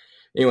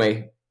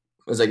 Anyway,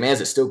 I was like, man, is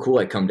it still cool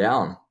I come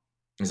down?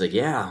 He's like,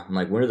 yeah. I'm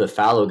like, when are the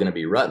fallow going to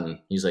be rutting?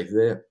 He's like,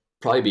 they'll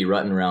probably be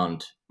rutting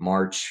around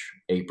March,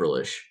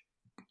 April-ish.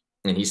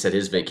 And he said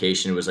his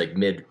vacation was like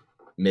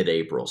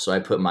mid-April. So I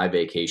put my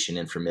vacation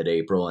in for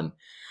mid-April and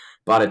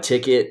bought a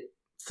ticket,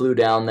 flew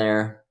down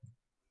there,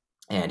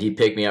 and he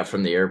picked me up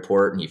from the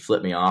airport, and he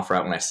flipped me off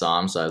right when I saw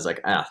him. So I was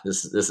like,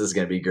 this is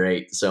going to be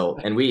great. So,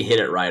 and we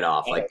hit it right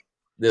off. Like,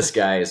 this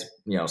guy is,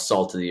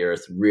 salt of the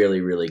earth,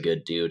 really, really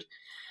good dude.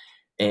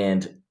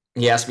 And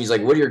he asked me, he's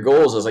like, what are your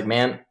goals? I was like,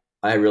 man,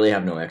 I really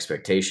have no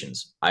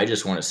expectations. I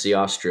just want to see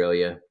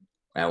Australia.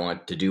 I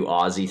want to do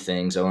Aussie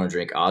things. I want to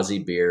drink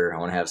Aussie beer. I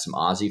want to have some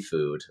Aussie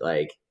food.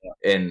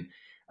 And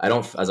I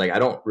was like, I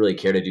don't really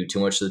care to do too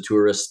much of the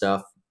tourist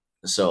stuff.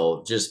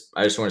 So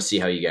I just want to see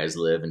how you guys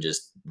live and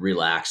just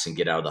relax and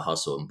get out of the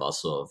hustle and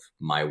bustle of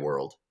my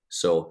world.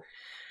 So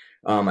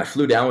I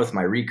flew down with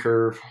my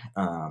recurve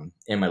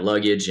and my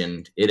luggage,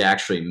 and it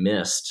actually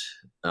missed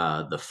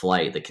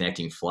the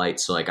connecting flight.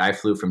 So like, I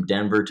flew from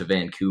Denver to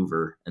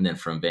Vancouver, and then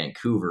from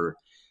Vancouver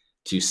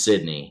to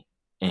Sydney.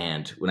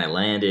 And when I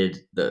landed,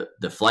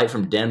 the flight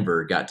from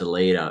Denver got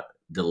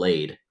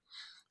delayed.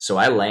 So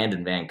I landed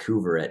in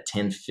Vancouver at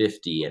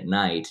 10:50 at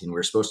night, and we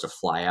were supposed to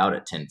fly out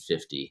at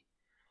 10:50,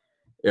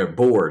 or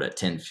board at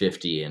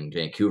 10:50 in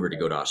Vancouver to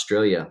go to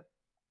Australia.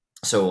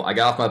 So I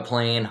got off my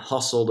plane,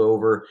 hustled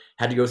over,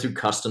 had to go through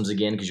customs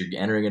again because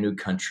you're entering a new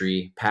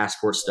country,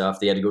 passport stuff.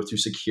 They had to go through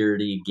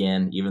security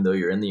again, even though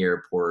you're in the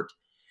airport.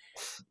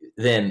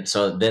 Then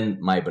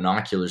my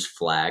binoculars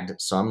flagged.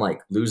 So I'm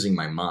like losing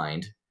my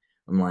mind.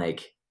 I'm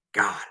like,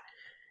 God.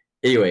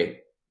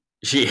 Anyway,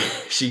 she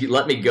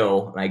let me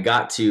go, and I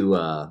got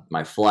to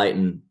my flight,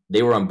 and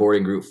they were on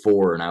boarding group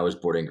 4 and I was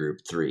boarding group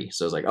 3.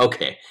 So I was like,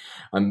 okay,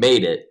 I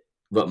made it,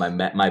 but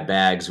my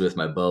bags with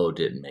my bow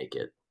didn't make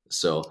it.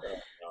 So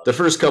the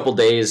first couple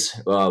days,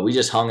 we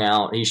just hung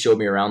out. He showed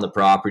me around the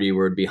property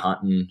where we'd be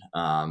hunting,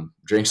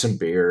 drink some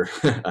beer.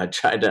 I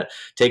tried to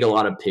take a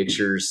lot of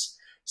pictures,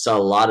 saw a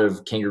lot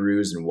of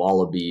kangaroos and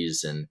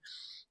wallabies, and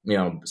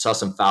saw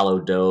some fallow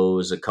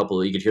does. You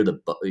could hear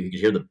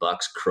the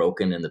bucks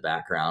croaking in the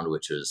background,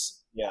 which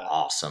was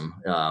awesome.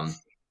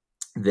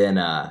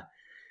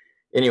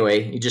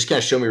 Anyway, he just kind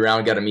of showed me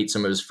around, got to meet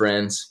some of his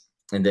friends.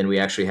 And then we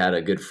actually had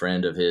a good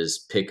friend of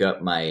his pick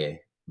up my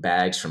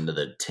bags from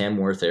the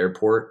Tamworth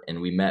airport,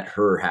 and we met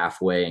her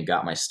halfway and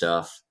got my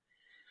stuff.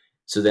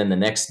 So then the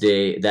next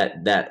day,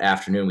 that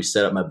afternoon, we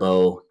set up my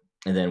bow,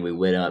 and then we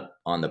went up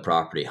on the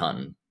property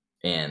hunting.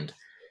 And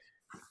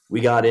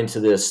we got into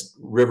this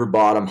river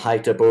bottom,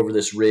 hiked up over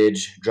this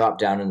ridge, dropped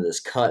down into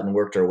this cut, and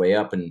worked our way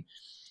up. And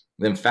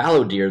then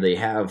fallow deer, they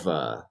have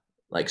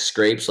like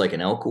scrapes like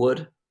an elk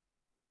would.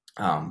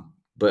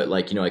 But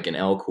like an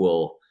elk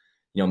will,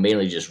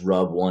 mainly just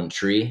rub one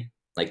tree.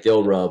 Like,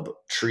 they'll rub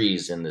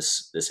trees in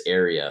this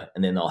area,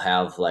 and then they'll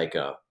have like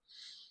a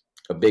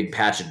big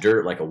patch of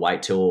dirt, like a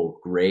whitetail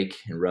rake,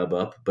 and rub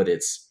up. But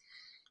it's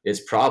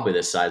probably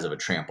the size of a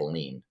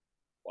trampoline.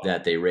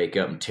 that they rake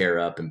up and tear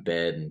up and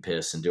bed and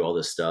piss and do all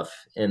this stuff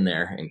in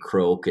there and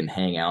croak and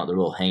hang out, their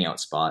little hangout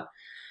spot.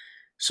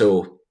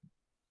 So,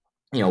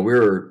 we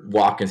were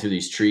walking through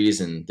these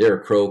trees and they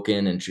were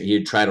croaking, and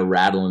he'd try to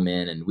rattle them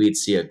in, and we'd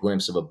see a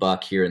glimpse of a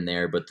buck here and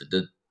there. But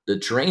the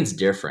terrain's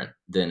different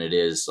than it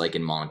is like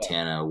in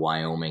Montana,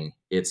 Wyoming.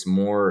 It's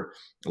more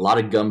a lot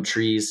of gum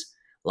trees,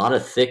 a lot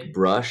of thick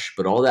brush,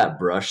 but all that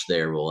brush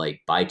there will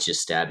like bite you,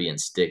 stab you, and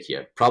stick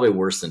you. Probably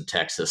worse than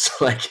Texas.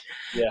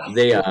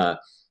 They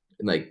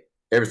like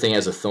everything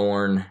has a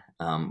thorn.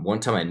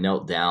 One time I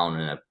knelt down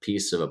and a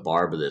piece of a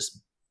barb of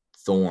this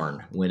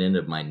thorn went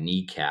into my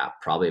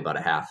kneecap, probably about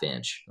a half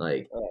inch.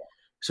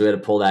 So we had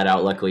to pull that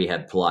out. Luckily, he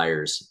had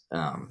pliers,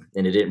 and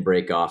it didn't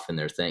break off in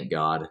there. Thank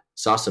God.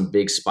 Saw some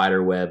big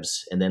spider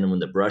webs, and then when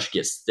the brush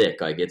gets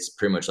thick, like it's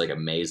pretty much like a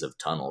maze of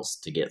tunnels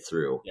to get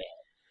through. Yeah,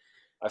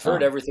 I've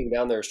heard everything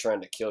down there is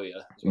trying to kill you.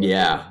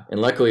 Yeah,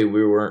 and luckily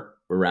we weren't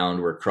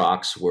around where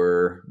crocs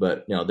were,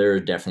 but there are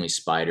definitely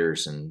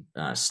spiders and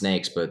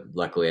snakes. But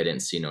luckily, I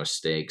didn't see no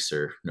snakes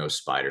or no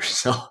spiders.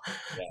 So,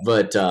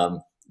 but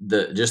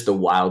just the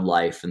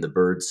wildlife and the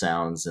bird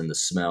sounds and the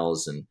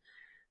smells, and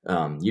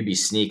you'd be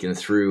sneaking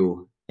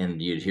through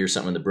and you'd hear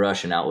something in the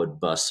brush and out would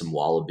bust some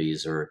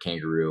wallabies or a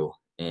kangaroo,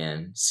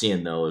 and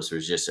seeing those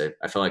was just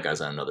I felt like I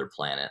was on another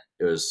planet.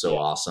 It was so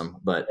awesome.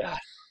 But I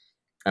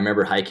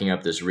remember hiking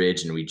up this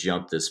ridge and we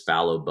jumped this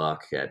fallow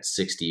buck at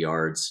 60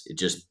 yards. It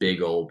just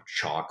big old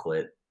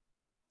chocolate,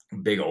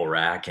 big old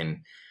rack. And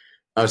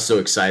I was so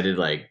excited.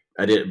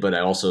 But I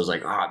also was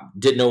like,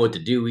 didn't know what to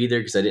do either,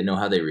 because I didn't know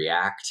how they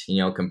react,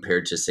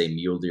 compared to say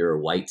mule deer or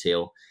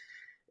whitetail.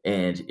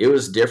 And it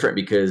was different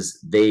because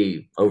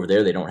over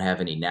there, they don't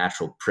have any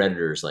natural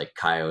predators like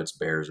coyotes,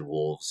 bears,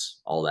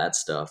 wolves, all that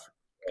stuff.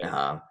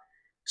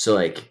 So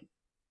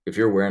if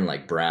you're wearing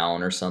like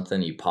brown or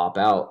something, you pop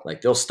out,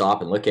 like they'll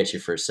stop and look at you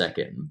for a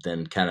second and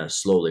then kind of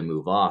slowly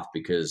move off,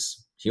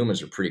 because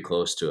humans are pretty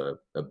close to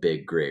a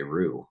big gray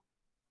roo.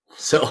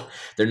 So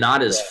they're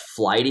not as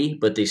flighty,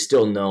 but they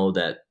still know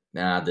that,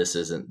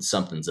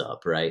 something's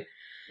up, right?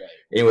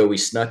 Anyway, we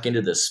snuck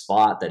into the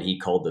spot that he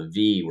called the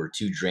V, where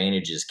two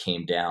drainages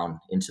came down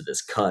into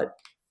this cut.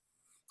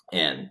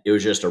 And it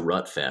was just a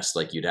rut fest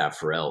like you'd have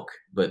for elk,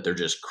 but they're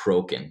just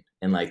croaking.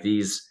 And like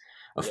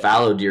a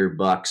fallow deer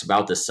buck's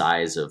about the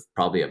size of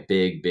probably a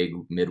big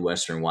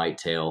Midwestern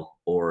whitetail,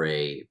 or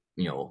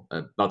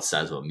about the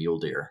size of a mule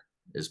deer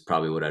is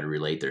probably what I'd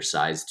relate their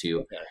size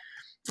to. Okay.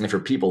 And for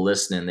people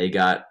listening, they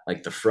got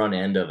like the front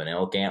end of an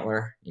elk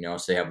antler, so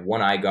they have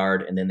one eye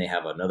guard, and then they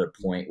have another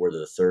point where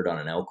the third on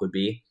an elk would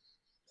be.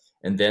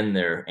 And then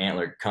their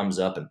antler comes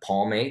up and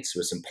palmates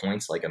with some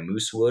points like a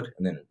moose would,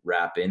 and then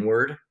wrap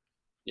inward.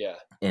 Yeah.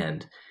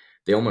 And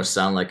they almost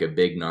sound like a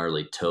big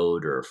gnarly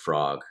toad or a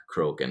frog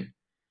croaking.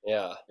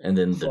 Yeah. And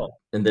then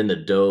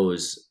the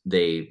does,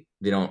 they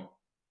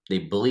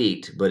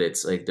bleat, but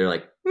it's like, they're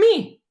like,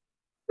 me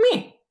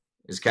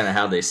is kind of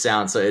how they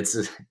sound. So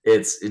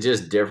it's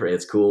just different.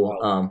 It's cool.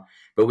 Wow.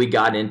 But we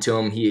got into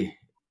him.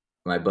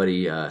 My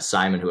buddy,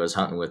 Simon, who I was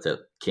hunting with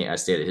I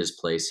stayed at his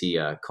place. He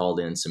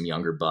called in some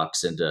younger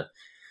bucks into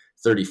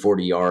 30,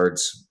 40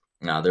 yards.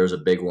 There was a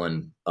big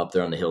one up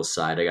there on the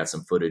hillside I got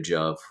some footage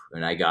of,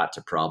 and I got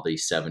to probably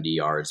 70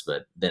 yards,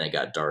 but then it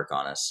got dark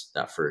on us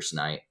that first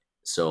night.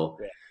 So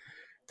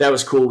that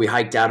was cool. We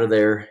hiked out of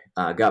there,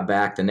 got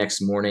back the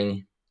next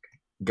morning,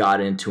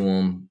 got into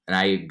him, and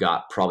I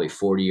got probably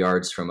 40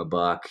 yards from a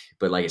buck.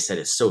 But like I said,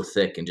 it's so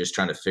thick, and just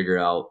trying to figure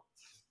out,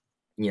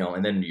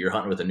 and then you're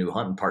hunting with a new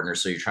hunting partner,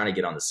 so you're trying to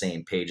get on the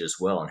same page as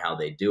well and how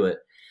they do it.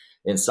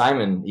 And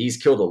Simon, he's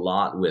killed a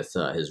lot with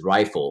his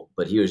rifle,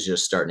 but he was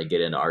just starting to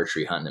get into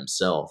archery hunting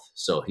himself.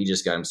 So he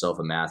just got himself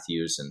a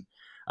Matthews, and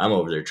I'm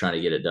over there trying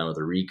to get it done with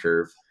a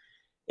recurve.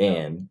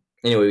 And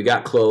anyway, we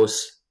got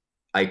close.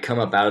 I come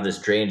up out of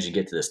this drainage and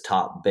get to this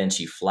top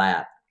benchy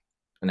flat,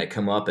 and I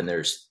come up and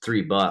there's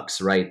 3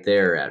 bucks right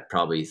there at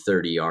probably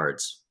 30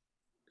 yards.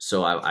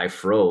 So I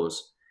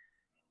froze,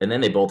 and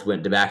then they both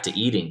went back to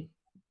eating.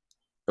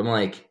 I'm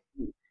like,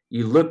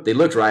 they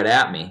looked right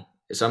at me.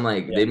 So I'm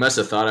like, they must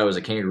have thought I was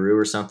a kangaroo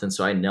or something.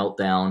 So I knelt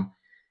down,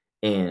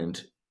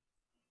 and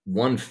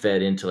one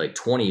fed into like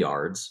 20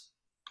 yards.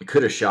 I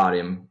could have shot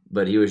him,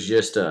 but he was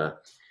just a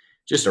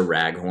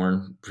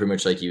raghorn, pretty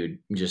much like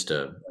just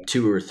a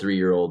 2 or 3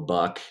 year old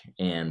buck.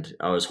 And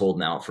I was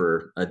holding out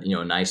for a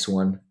nice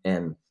one.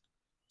 And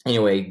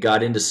anyway,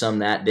 got into some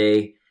that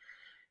day,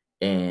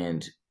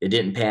 and it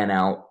didn't pan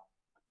out.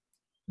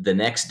 The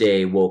next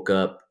day, woke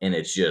up and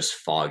it's just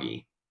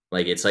foggy.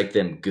 Like it's like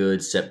them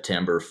good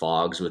September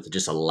fogs with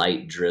just a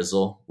light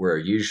drizzle, where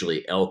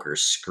usually elk are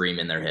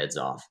screaming their heads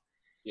off.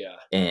 Yeah.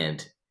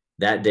 And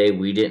that day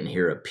we didn't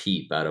hear a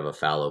peep out of a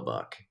fallow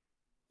buck.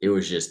 It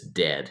was just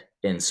dead.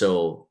 And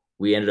so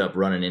we ended up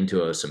running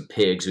into some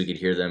pigs. We could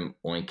hear them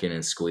oinking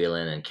and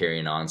squealing and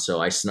carrying on. So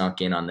I snuck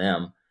in on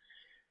them,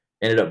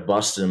 ended up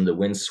busting them. The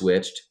wind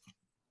switched,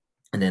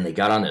 and then they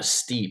got on this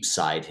steep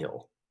side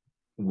hill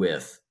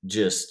with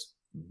just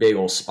big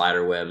old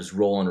spider webs,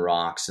 rolling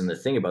rocks. And the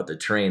thing about the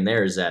terrain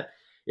there is that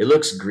it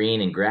looks green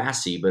and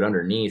grassy, but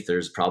underneath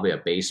there's probably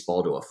a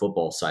baseball to a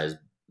football sized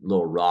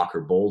little rock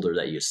or boulder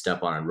that you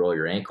step on and roll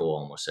your ankle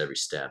almost every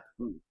step.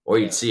 Or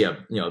Yeah. you'd see a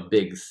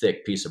big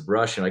thick piece of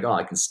brush and like, oh,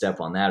 I can step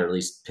on that or at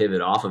least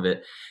pivot off of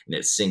it, and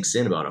it sinks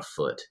in about a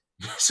foot.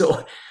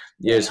 So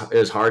it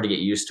was hard to get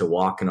used to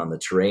walking on the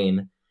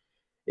terrain.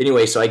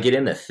 Anyway, so I get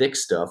in the thick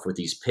stuff with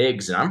these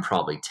pigs, and I'm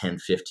probably 10,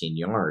 15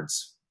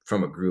 yards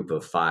from a group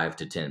of 5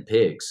 to 10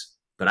 pigs,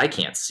 but I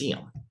can't see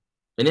them.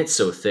 And it's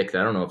so thick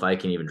that I don't know if I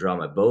can even draw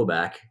my bow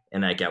back.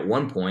 And like at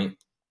one point,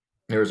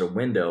 there was a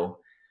window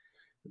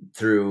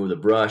through the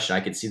brush, and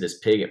I could see this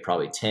pig at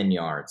probably 10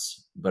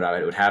 yards, but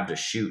I would have to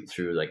shoot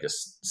through like the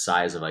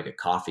size of like a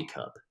coffee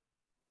cup.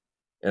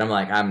 And I'm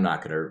like, I'm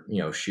not going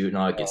to, shoot. And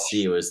all I could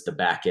see was the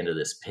back end of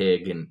this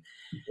pig. And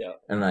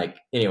like,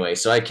 anyway,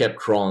 so I kept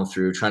crawling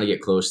through, trying to get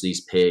close to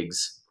these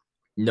pigs.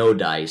 No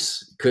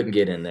dice. Couldn't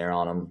get in there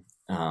on them.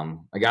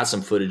 I got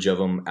some footage of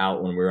them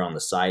out when we were on the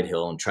side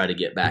hill and tried to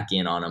get back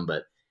in on them,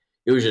 but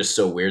it was just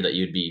so weird that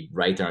you'd be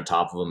right there on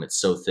top of them.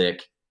 It's so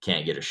thick,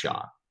 can't get a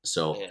shot.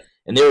 So,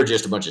 and they were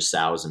just a bunch of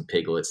sows and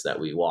piglets that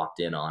we walked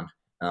in on.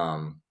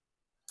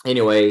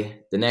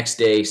 Anyway, the next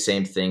day,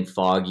 same thing,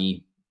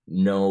 foggy,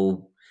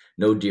 no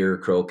deer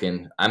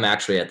croaking. I'm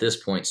actually at this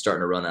point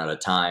starting to run out of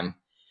time.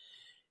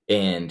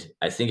 And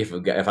I think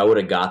if I would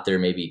have got there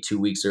maybe 2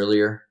 weeks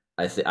earlier,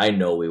 I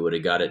know we would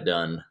have got it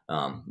done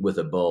with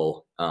a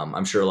bow.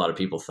 I'm sure a lot of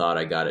people thought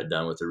I got it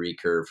done with a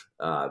recurve,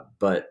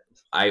 but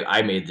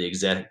I made the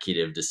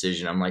executive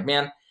decision. I'm like,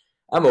 man,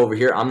 I'm over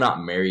here. I'm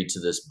not married to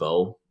this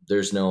bow.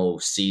 There's no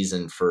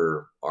season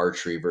for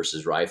archery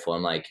versus rifle.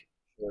 I'm like,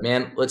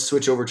 man, let's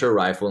switch over to a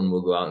rifle and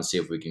we'll go out and see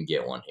if we can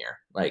get one here.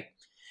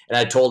 And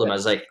I told him, I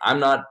was like,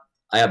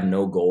 I have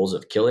no goals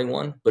of killing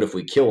one, but if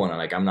we kill one,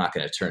 I'm not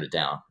going to turn it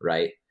down.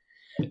 Right.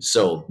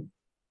 So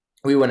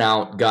we went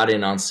out, got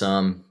in on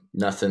some,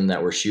 nothing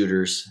that were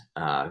shooters,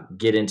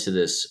 get into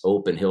this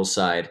open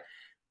hillside.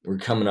 We're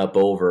coming up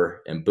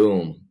over and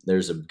boom,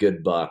 there's a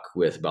good buck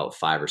with about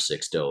 5 or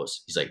 6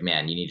 does. He's like,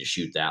 man, you need to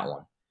shoot that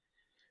one.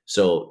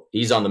 So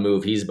he's on the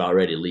move. He's about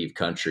ready to leave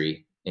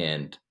country.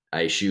 And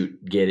I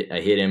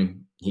hit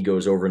him. He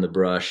goes over in the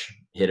brush,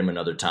 hit him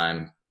another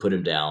time, put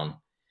him down,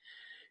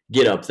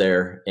 get up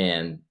there.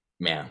 And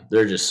man,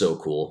 they're just so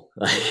cool.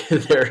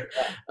 They're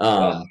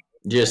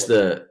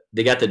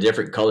they got the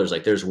different colors.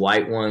 Like there's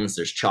white ones,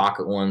 there's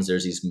chocolate ones,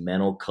 there's these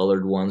mental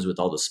colored ones with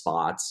all the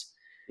spots.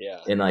 Yeah.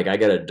 And I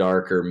got a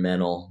darker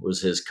mental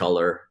was his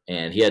color.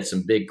 And he had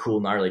some big, cool,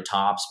 gnarly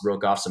tops,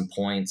 broke off some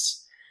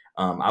points.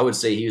 I would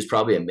say he was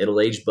probably a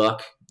middle-aged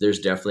buck. There's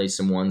definitely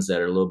some ones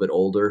that are a little bit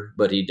older,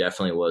 but he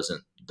definitely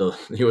wasn't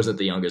the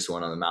youngest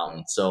one on the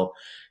mountain. So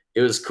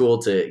it was cool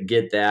to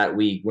get that.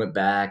 We went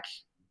back,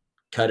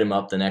 cut him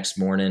up the next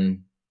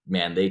morning.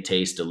 Man, they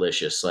taste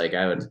delicious. Like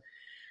I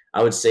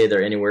would say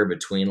they're anywhere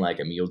between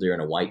like a mule deer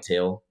and a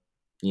whitetail,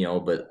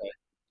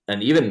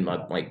 and even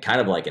like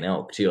kind of like an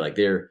elk too. Like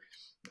they're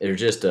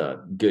just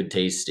a good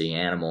tasting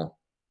animal.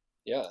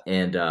 Yeah.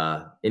 And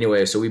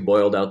anyway, so we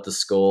boiled out the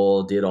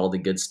skull, did all the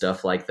good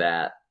stuff like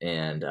that.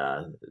 And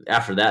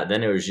after that,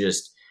 then it was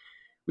just,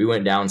 we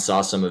went down,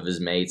 saw some of his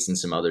mates in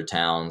some other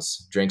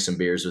towns, drank some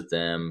beers with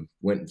them,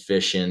 went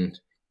fishing,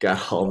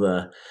 got all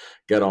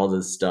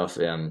the stuff.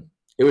 And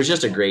it was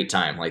just a great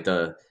time. Like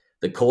the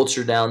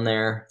culture down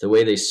there, the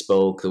way they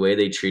spoke, the way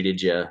they treated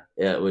you,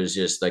 it was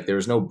just like, there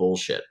was no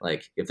bullshit.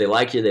 Like if they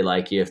like you, they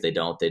like you. If they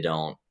don't, they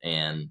don't.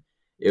 And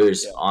it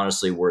was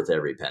honestly worth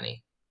every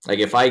penny. Like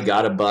if I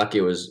got a buck,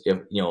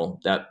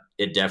 that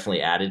it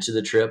definitely added to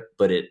the trip,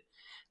 but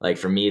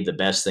for me, the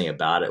best thing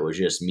about it was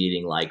just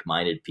meeting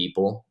like-minded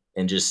people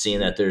and just seeing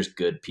that there's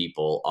good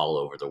people all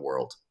over the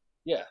world.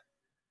 Yeah,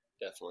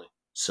 definitely.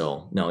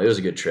 So no, it was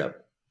a good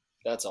trip.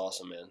 That's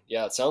awesome, man.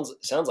 Yeah. It sounds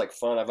like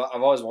fun. I've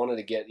always wanted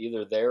to get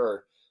either there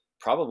or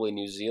probably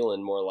New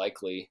Zealand, more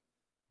likely,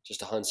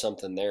 just to hunt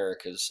something there.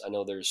 'Cause I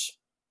know there's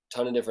a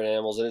ton of different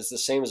animals and it's the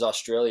same as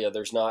Australia.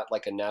 There's not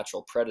like a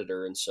natural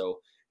predator. And so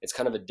it's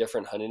kind of a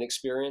different hunting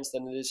experience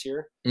than it is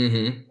here.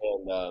 Mm-hmm.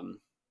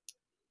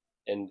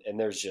 And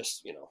there's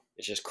just,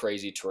 it's just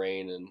crazy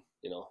terrain. And,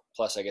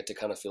 plus I get to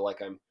kind of feel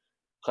like I'm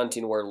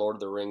hunting where Lord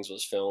of the Rings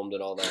was filmed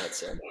and all that.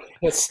 So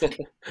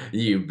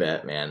You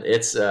bet, man.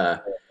 It's,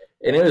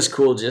 and it was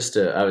cool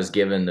I was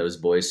giving those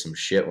boys some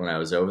shit when I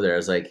was over there. I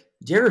was like,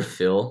 do you ever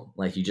feel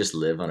like you just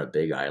live on a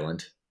big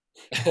island?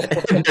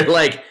 And they're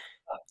like,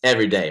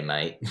 every day,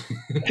 mate.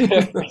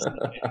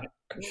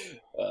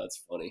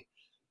 That's funny.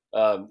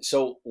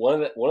 So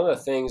one of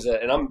the things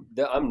that, and I'm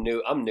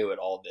new at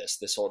all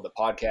this whole, the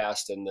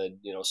podcast and the,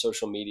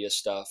 social media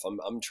stuff,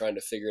 I'm trying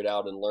to figure it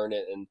out and learn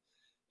it. And,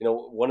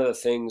 one of the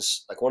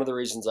things, like one of the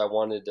reasons I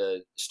wanted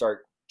to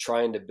start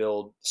trying to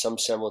build some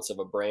semblance of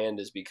a brand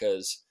is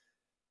because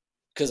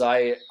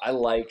I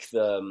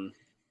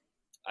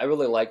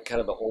really like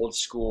kind of the old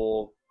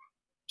school,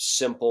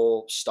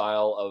 simple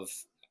style of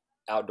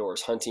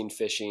outdoors hunting,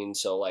 fishing.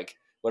 So like,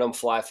 when I'm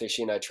fly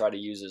fishing, I try to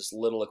use as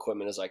little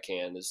equipment as I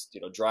can, as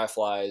dry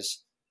flies,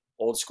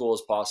 old school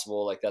as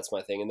possible. Like that's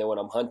my thing. And then when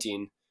I'm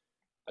hunting,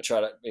 I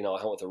try to, I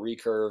hunt with a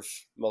recurve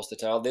most of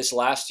the time. This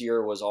last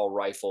year was all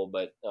rifle,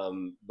 but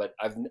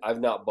I've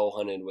not bow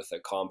hunted with a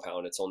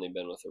compound. It's only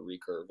been with a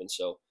recurve. And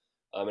so,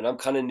 and I'm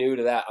kind of new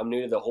to that. I'm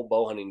new to the whole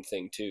bow hunting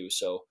thing too.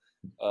 So,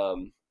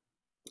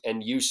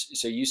 and you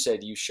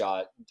said you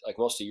shot, like,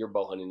 most of your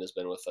bow hunting has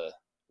been with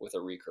a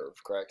recurve,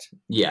 correct?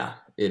 Yeah,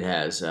 it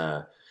has.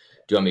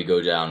 Do you want me to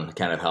go down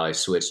kind of how I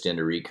switched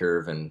into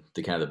recurve and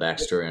the kind of the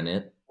backstory on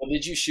it? Well,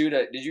 did you shoot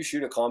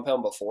a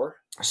compound before?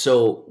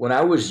 So when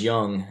I was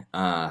young,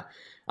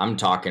 I'm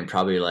talking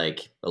probably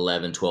like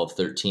 11, 12,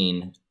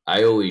 13,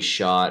 I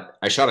shot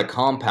a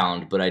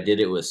compound, but I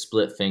did it with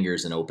split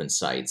fingers and open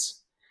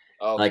sights.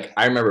 Okay. Like,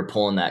 I remember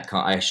pulling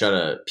I shot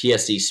a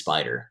PSE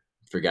Spider,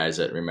 for guys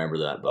that remember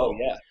that bow. Oh,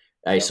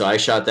 yeah. So I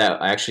shot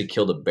that. I actually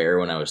killed a bear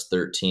when I was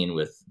 13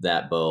 with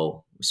that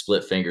bow,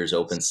 split fingers,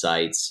 open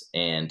sights.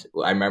 And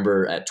I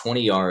remember at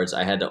 20 yards,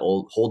 I had to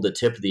hold the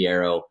tip of the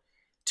arrow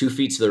 2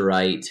 feet to the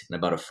right and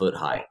about a foot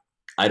high.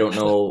 I don't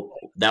know.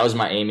 That was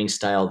my aiming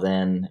style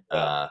then.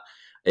 My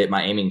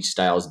aiming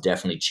style has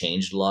definitely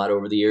changed a lot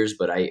over the years,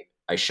 but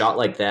I shot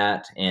like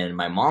that. And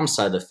my mom's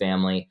side of the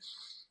family,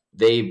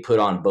 they put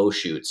on bow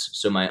shoots.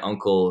 So my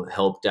uncle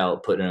helped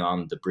out putting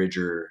on the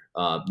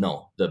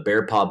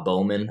Bear Paw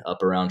Bowman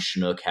up around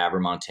Chinook, Havre,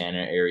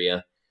 Montana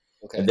area.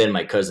 Okay. And then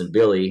my cousin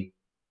Billy,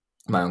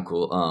 my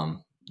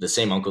uncle, the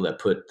same uncle that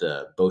put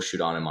the bow shoot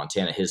on in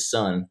Montana, his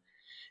son,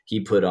 he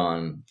puts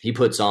on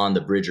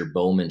the Bridger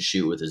Bowman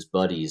shoot with his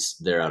buddies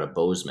there out of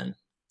Bozeman.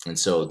 And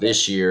so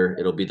this year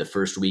it'll be the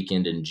first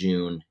weekend in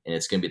June, and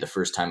it's going to be the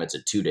first time it's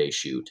a 2-day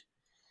shoot.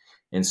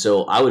 And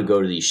so I would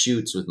go to these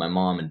shoots with my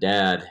mom and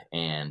dad,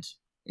 and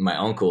my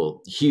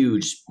uncle,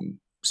 huge.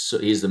 So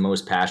he's the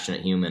most passionate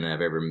human I've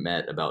ever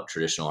met about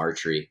traditional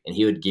archery. And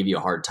he would give you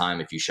a hard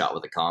time if you shot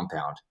with a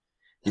compound.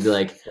 He'd be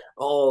like,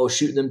 "Oh,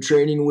 shooting them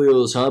training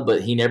wheels, huh?"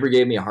 But he never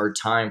gave me a hard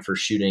time for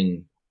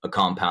shooting a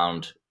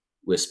compound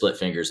with split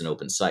fingers and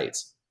open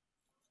sights.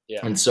 Yeah.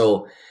 And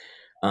so,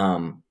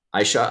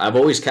 I've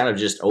always kind of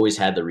just always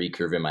had the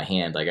recurve in my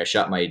hand. Like,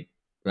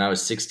 when I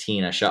was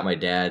 16, I shot my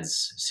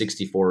dad's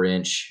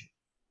 64-inch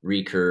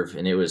recurve,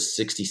 and it was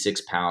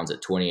 66 pounds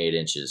at 28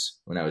 inches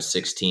when I was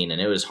 16.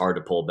 And it was hard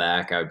to pull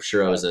back. I'm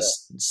sure I was a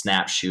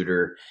snap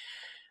shooter.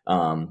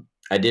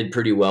 I did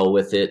pretty well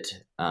with it.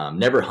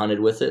 Never hunted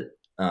with it.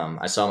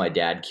 I saw my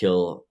dad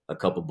kill a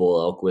couple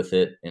bull elk with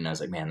it, and I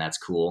was like, man, that's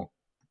cool.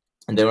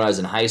 And then when I was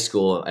in high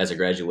school, as a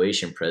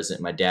graduation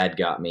present, my dad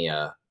got me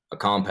a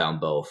compound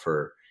bow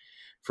for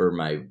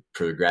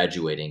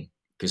graduating.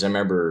 Because I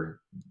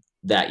remember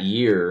that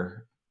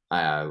year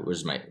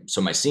was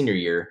my senior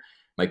year.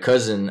 My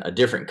cousin, a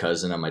different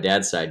cousin on my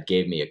dad's side,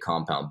 gave me a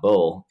compound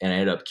bow, and I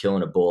ended up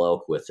killing a bull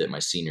elk with it my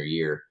senior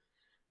year.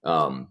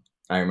 I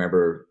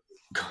remember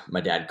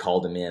my dad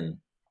called him in,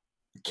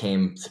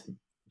 came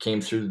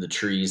through the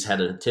trees, had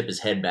to tip his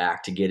head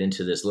back to get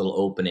into this little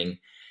opening,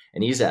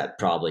 and he's at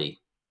probably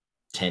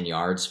 10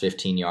 yards,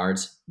 15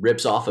 yards,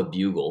 rips off a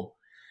bugle.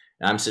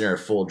 And I'm sitting there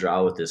full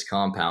draw with this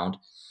compound,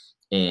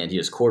 and he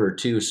was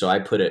 1/4-2, so I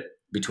put it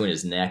between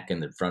his neck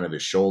and the front of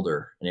his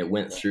shoulder, and it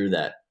went through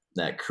that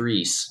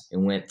crease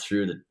and went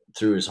through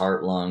his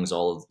heart, lungs,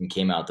 and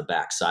came out the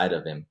back side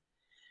of him,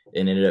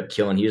 and ended up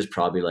killing. He was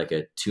probably like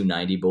a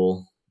 290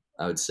 bull,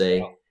 I would say.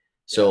 Wow.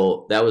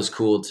 So that was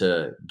cool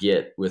to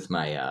get with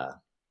my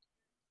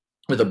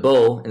with a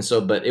bow. And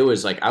so, but it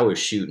was like I was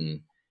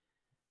shooting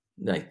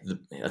like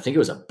I think it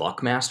was a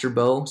Buckmaster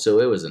bow, so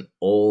it was an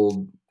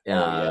old.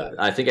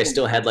 I think I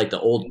still had like the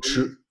old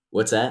true.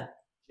 What's that?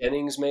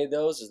 Jennings made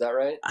those, is that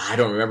right? I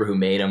don't remember who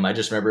made them. I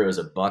just remember it was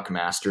a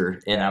Buckmaster,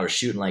 and I was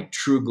shooting like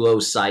True Glow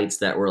sights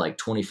that were like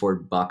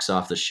 $24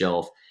 off the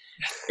shelf.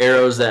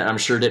 Arrows that I'm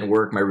sure didn't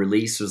work. My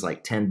release was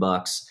like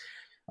 $10.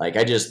 Like,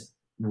 I just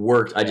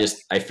worked.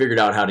 I figured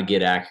out how to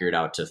get accurate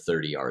out to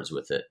 30 yards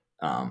with it.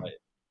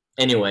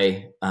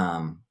 Anyway,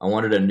 I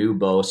wanted a new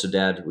bow. So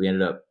Dad, we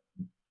ended up,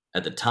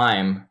 at the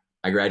time,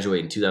 I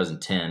graduated in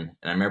 2010, and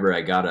I remember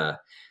I got a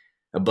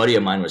buddy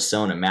of mine was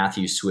selling a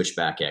Matthews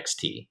Switchback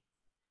XT.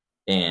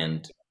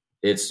 And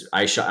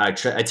I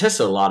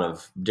tested a lot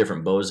of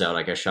different bows out.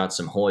 Like, I shot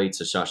some Hoyts,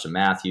 I shot some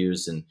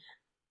Matthews, and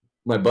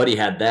my buddy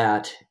had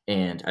that.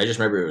 And I just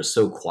remember it was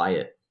so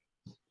quiet.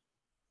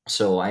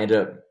 So I ended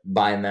up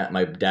buying that.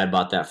 My dad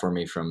bought that for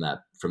me from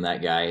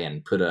that guy,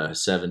 and put a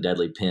 7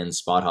 deadly pin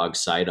Spot Hog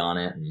sight on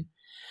it, and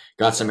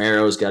got some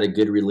arrows, got a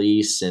good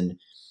release, and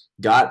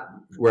got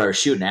where I was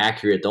shooting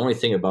accurate. The only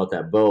thing about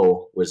that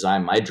bow was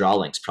my draw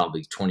length's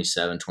probably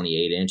 27,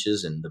 28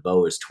 inches, and the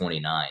bow is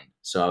 29.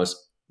 So I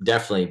was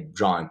definitely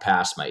drawing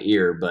past my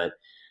ear, but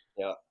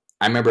yeah,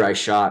 I remember I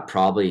shot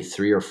probably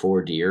 3 or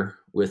 4 deer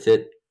with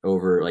it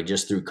over, like,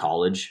 just through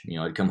college.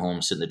 I'd come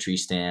home, sit in the tree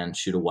stand,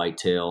 shoot a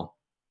whitetail.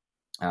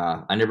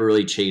 I never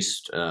really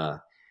chased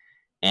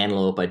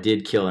antelope. I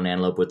did kill an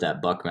antelope with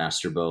that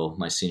Buckmaster bow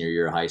my senior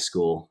year of high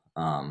school.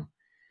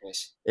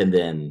 Nice. And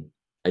then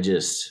I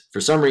just,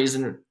 for some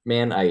reason,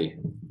 man,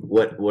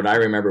 what I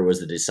remember was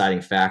the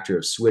deciding factor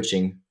of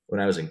switching when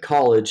I was in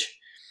college.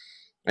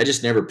 I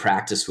just never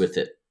practiced with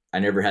it. I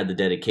never had the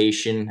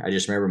dedication. I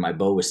just remember my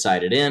bow was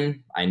sighted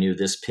in. I knew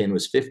this pin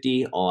was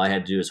 50. All I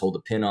had to do was hold the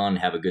pin on,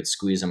 have a good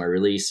squeeze on my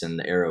release, and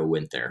the arrow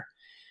went there.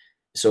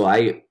 So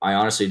I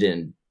honestly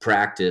didn't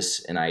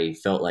practice, and I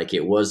felt like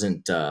it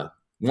wasn't,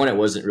 one, it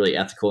wasn't really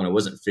ethical, and it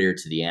wasn't fair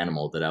to the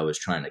animal that I was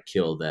trying to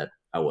kill, that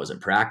I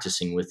wasn't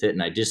practicing with it.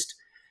 And I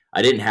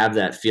didn't have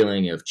that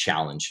feeling of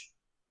challenge.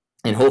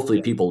 And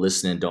hopefully people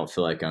listening don't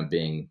feel like I'm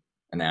being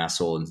an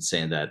asshole and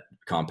saying that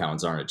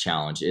compounds aren't a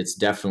challenge. It's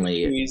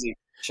definitely too easy.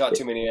 Shot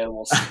too many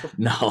animals.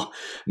 No,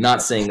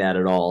 not saying that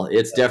at all.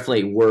 It's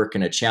definitely work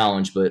and a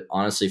challenge, but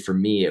honestly, for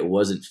me, it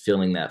wasn't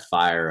feeling that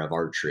fire of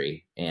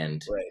archery.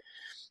 And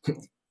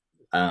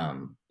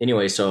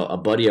anyway, so a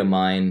buddy of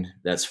mine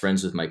that's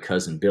friends with my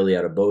cousin Billy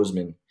out of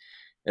Bozeman,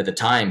 at the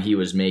time he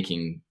was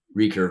making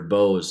recurve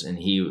bows, and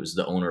he was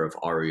the owner of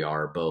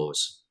RER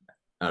Bows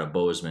out of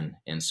Bozeman.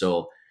 And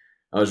so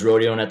I was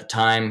rodeoing at the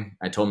time.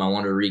 I told him I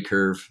wanted a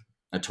recurve.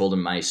 I told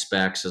him my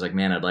specs. I was like,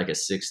 man, I'd like a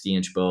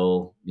 60-inch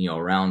bow,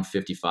 around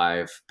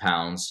 55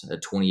 pounds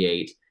at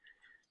 28.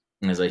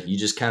 And I was like, you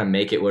just kind of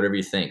make it whatever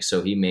you think.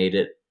 So he made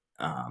it.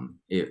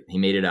 He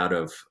made it out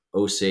of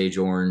Osage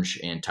orange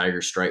and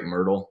tiger stripe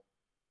myrtle.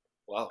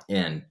 Wow.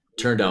 And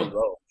turned out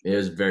it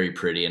was very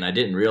pretty. And I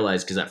didn't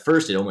realize, because at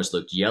first it almost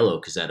looked yellow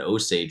because that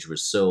Osage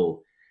was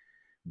so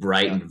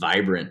bright and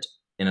vibrant.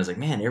 And I was like,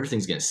 man,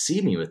 everything's going to see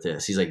me with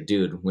this. He's like,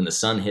 dude, when the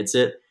sun hits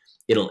it,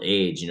 it'll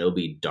age and it'll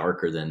be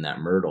darker than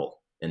that myrtle.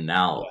 And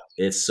now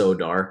it's so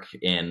dark,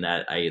 and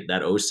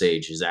that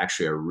Osage is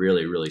actually a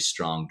really, really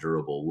strong,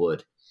 durable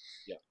wood.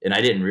 Yeah. And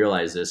I didn't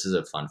realize, this is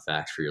a fun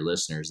fact for your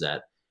listeners,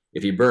 that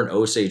if you burn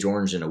Osage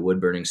orange in a wood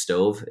burning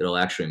stove, it'll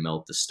actually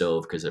melt the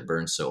stove because it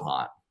burns so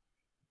hot.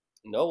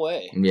 No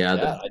way. Yeah. I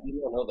did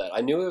not know that. I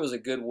knew it was a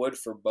good wood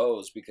for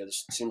bows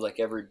because it seems like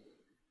every,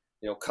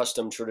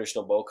 custom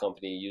traditional bow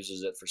company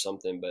uses it for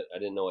something, but I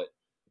didn't know it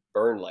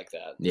burned like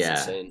that.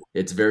 It's insane.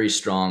 It's very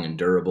strong and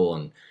durable,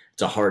 and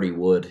it's a hardy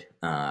wood.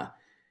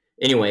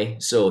 Anyway,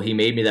 so he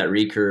made me that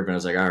recurve, and I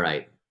was like, all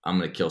right, I'm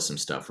going to kill some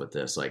stuff with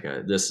this.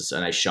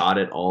 And I shot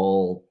it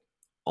all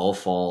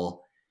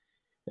fall,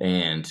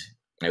 and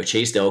I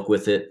chased elk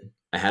with it.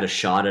 I had a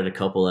shot at a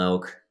couple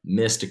elk,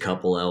 missed a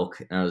couple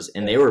elk,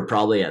 and they were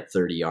probably at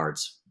 30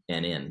 yards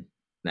and in,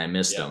 and I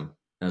missed them. And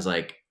I was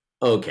like,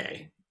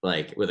 okay,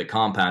 like with a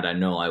compound, I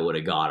know I would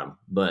have got them.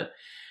 But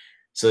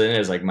so then it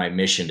was like my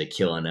mission to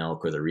kill an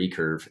elk with a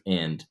recurve.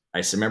 And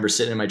I remember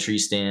sitting in my tree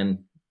stand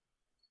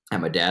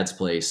at my dad's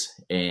place,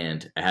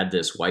 and I had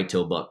this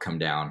whitetail buck come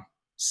down,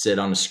 sit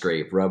on a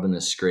scrape, rubbing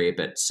the scrape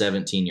at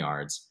 17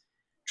 yards,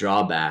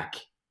 draw back,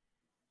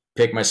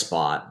 pick my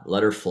spot,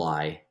 let her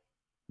fly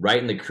right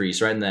in the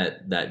crease, right in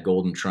that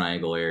golden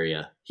triangle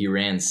area. He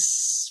ran,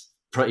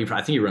 I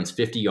think he runs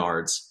 50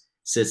 yards,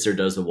 sits there,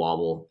 does the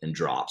wobble, and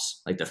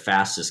drops. Like the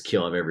fastest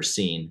kill I've ever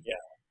seen. Yeah,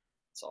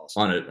 it's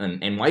awesome.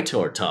 And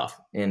whitetail are tough.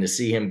 And to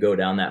see him go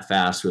down that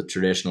fast with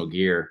traditional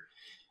gear,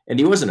 and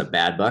he wasn't a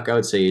bad buck. I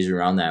would say he's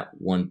around that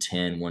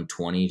 110,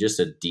 120, just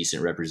a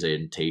decent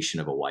representation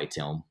of a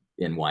whitetail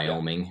in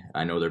Wyoming. Yeah.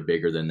 I know they're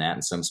bigger than that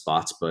in some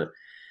spots,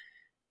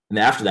 and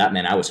after that,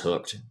 man, I was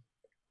hooked.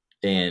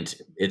 And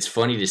it's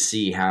funny to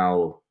see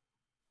how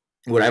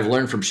what I've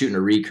learned from shooting a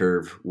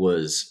recurve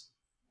was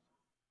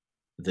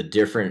the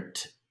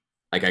different,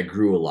 like I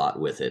grew a lot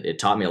with it. It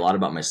taught me a lot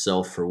about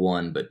myself, for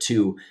one, but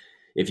two,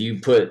 if you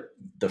put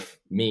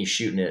me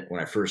shooting it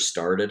when I first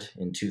started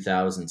in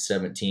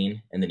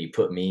 2017, and then you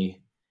put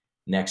me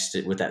next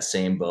to, with that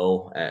same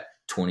bow at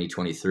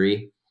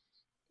 2023,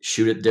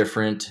 shoot it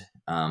different,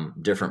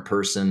 different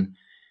person,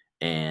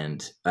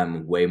 and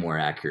I'm way more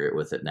accurate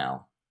with it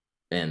now.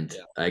 And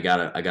I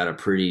got a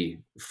pretty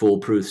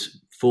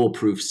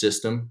foolproof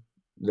system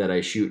that I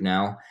shoot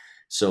now.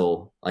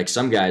 So like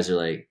some guys are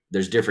like,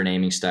 there's different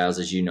aiming styles,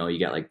 as you know. You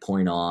got like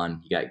point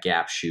on, you got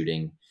gap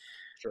shooting.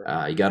 Sure.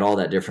 You got all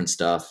that different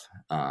stuff.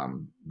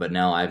 But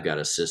now I've got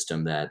a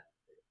system that,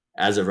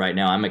 as of right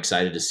now, I'm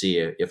excited to see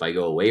if I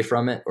go away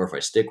from it or if I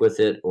stick with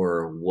it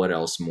or what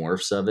else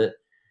morphs of it.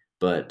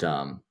 But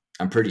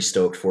I'm pretty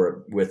stoked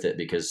with it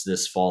because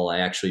this fall I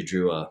actually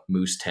drew a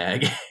moose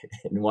tag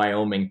in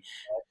Wyoming.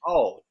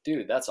 Oh,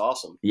 dude, that's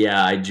awesome.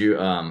 Yeah, I drew.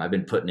 I've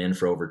been putting in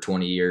for over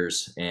 20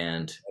 years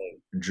and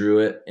drew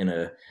it in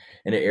an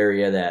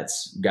area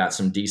that's got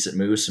some decent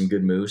moose, some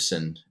good moose,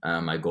 and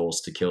my goal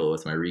is to kill it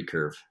with my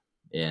recurve.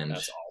 And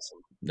that's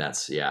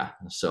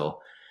awesome. So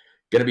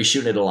gonna be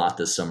shooting it a lot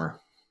this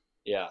summer.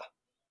 Yeah,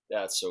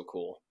 that's so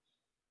cool.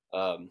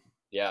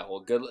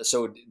 Well, good.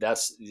 So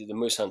that's the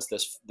moose hunts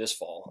this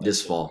fall.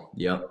 This fall,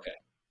 yeah. Okay.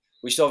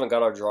 We still haven't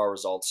got our draw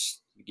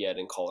results yet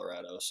in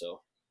Colorado,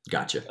 so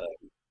gotcha.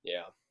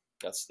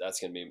 That's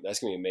gonna be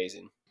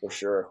amazing for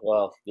sure.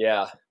 Well,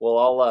 yeah. Well,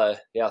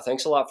 I'll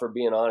thanks a lot for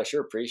being on. I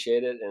sure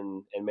appreciate it.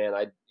 And man,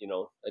 I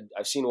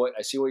see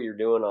what you're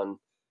doing on,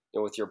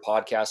 with your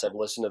podcast. I've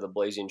listened to the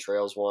Blazing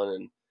Trails one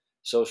and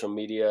social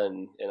media,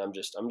 and I'm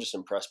just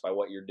impressed by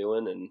what you're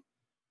doing. And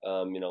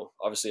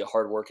obviously a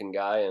hardworking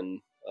guy, and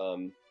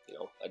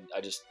I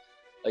just,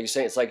 like you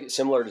say, it's like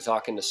similar to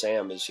talking to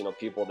Sam, is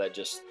people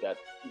that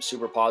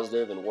super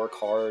positive and work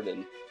hard,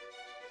 and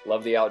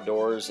love the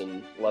outdoors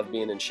and love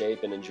being in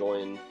shape and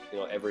enjoying,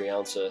 every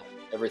ounce of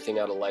everything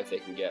out of life they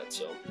can get.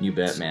 So you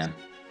bet, man.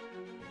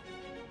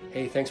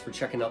 Hey, thanks for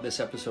checking out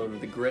this episode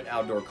of the Grit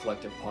Outdoor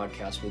Collective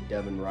podcast with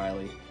Devan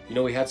Reilly.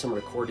 We had some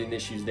recording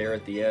issues there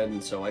at the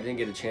end, so I didn't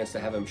get a chance to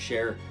have him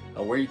share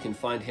where you can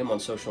find him on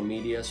social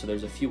media. So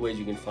there's a few ways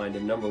you can find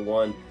him. Number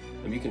one,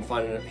 you can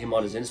find him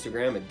on his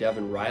Instagram at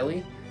Devan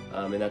Reilly,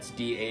 and that's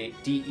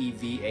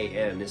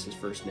Devan is his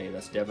first name.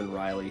 That's Devan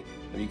Reilly.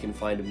 You can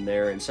find him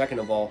there. And second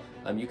of all,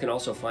 you can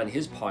also find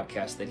his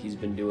podcast that he's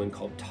been doing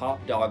called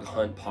Top Dog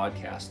Hunt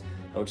Podcast,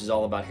 which is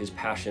all about his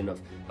passion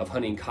of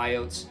hunting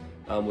coyotes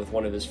with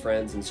one of his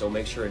friends, and so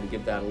make sure to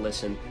give that a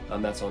listen.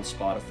 That's on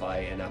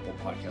Spotify and Apple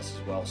Podcasts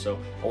as well. So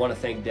I want to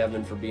thank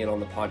Devan for being on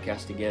the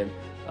podcast again.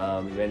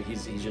 Man,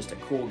 he's just a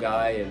cool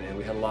guy, and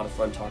we had a lot of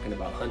fun talking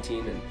about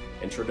hunting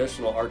and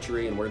traditional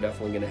archery, and we're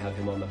definitely going to have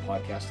him on the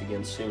podcast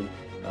again soon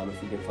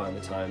if we can find the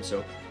time.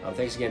 So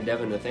thanks again,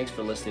 Devan, and thanks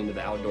for listening to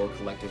the Outdoor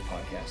Collective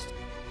podcast.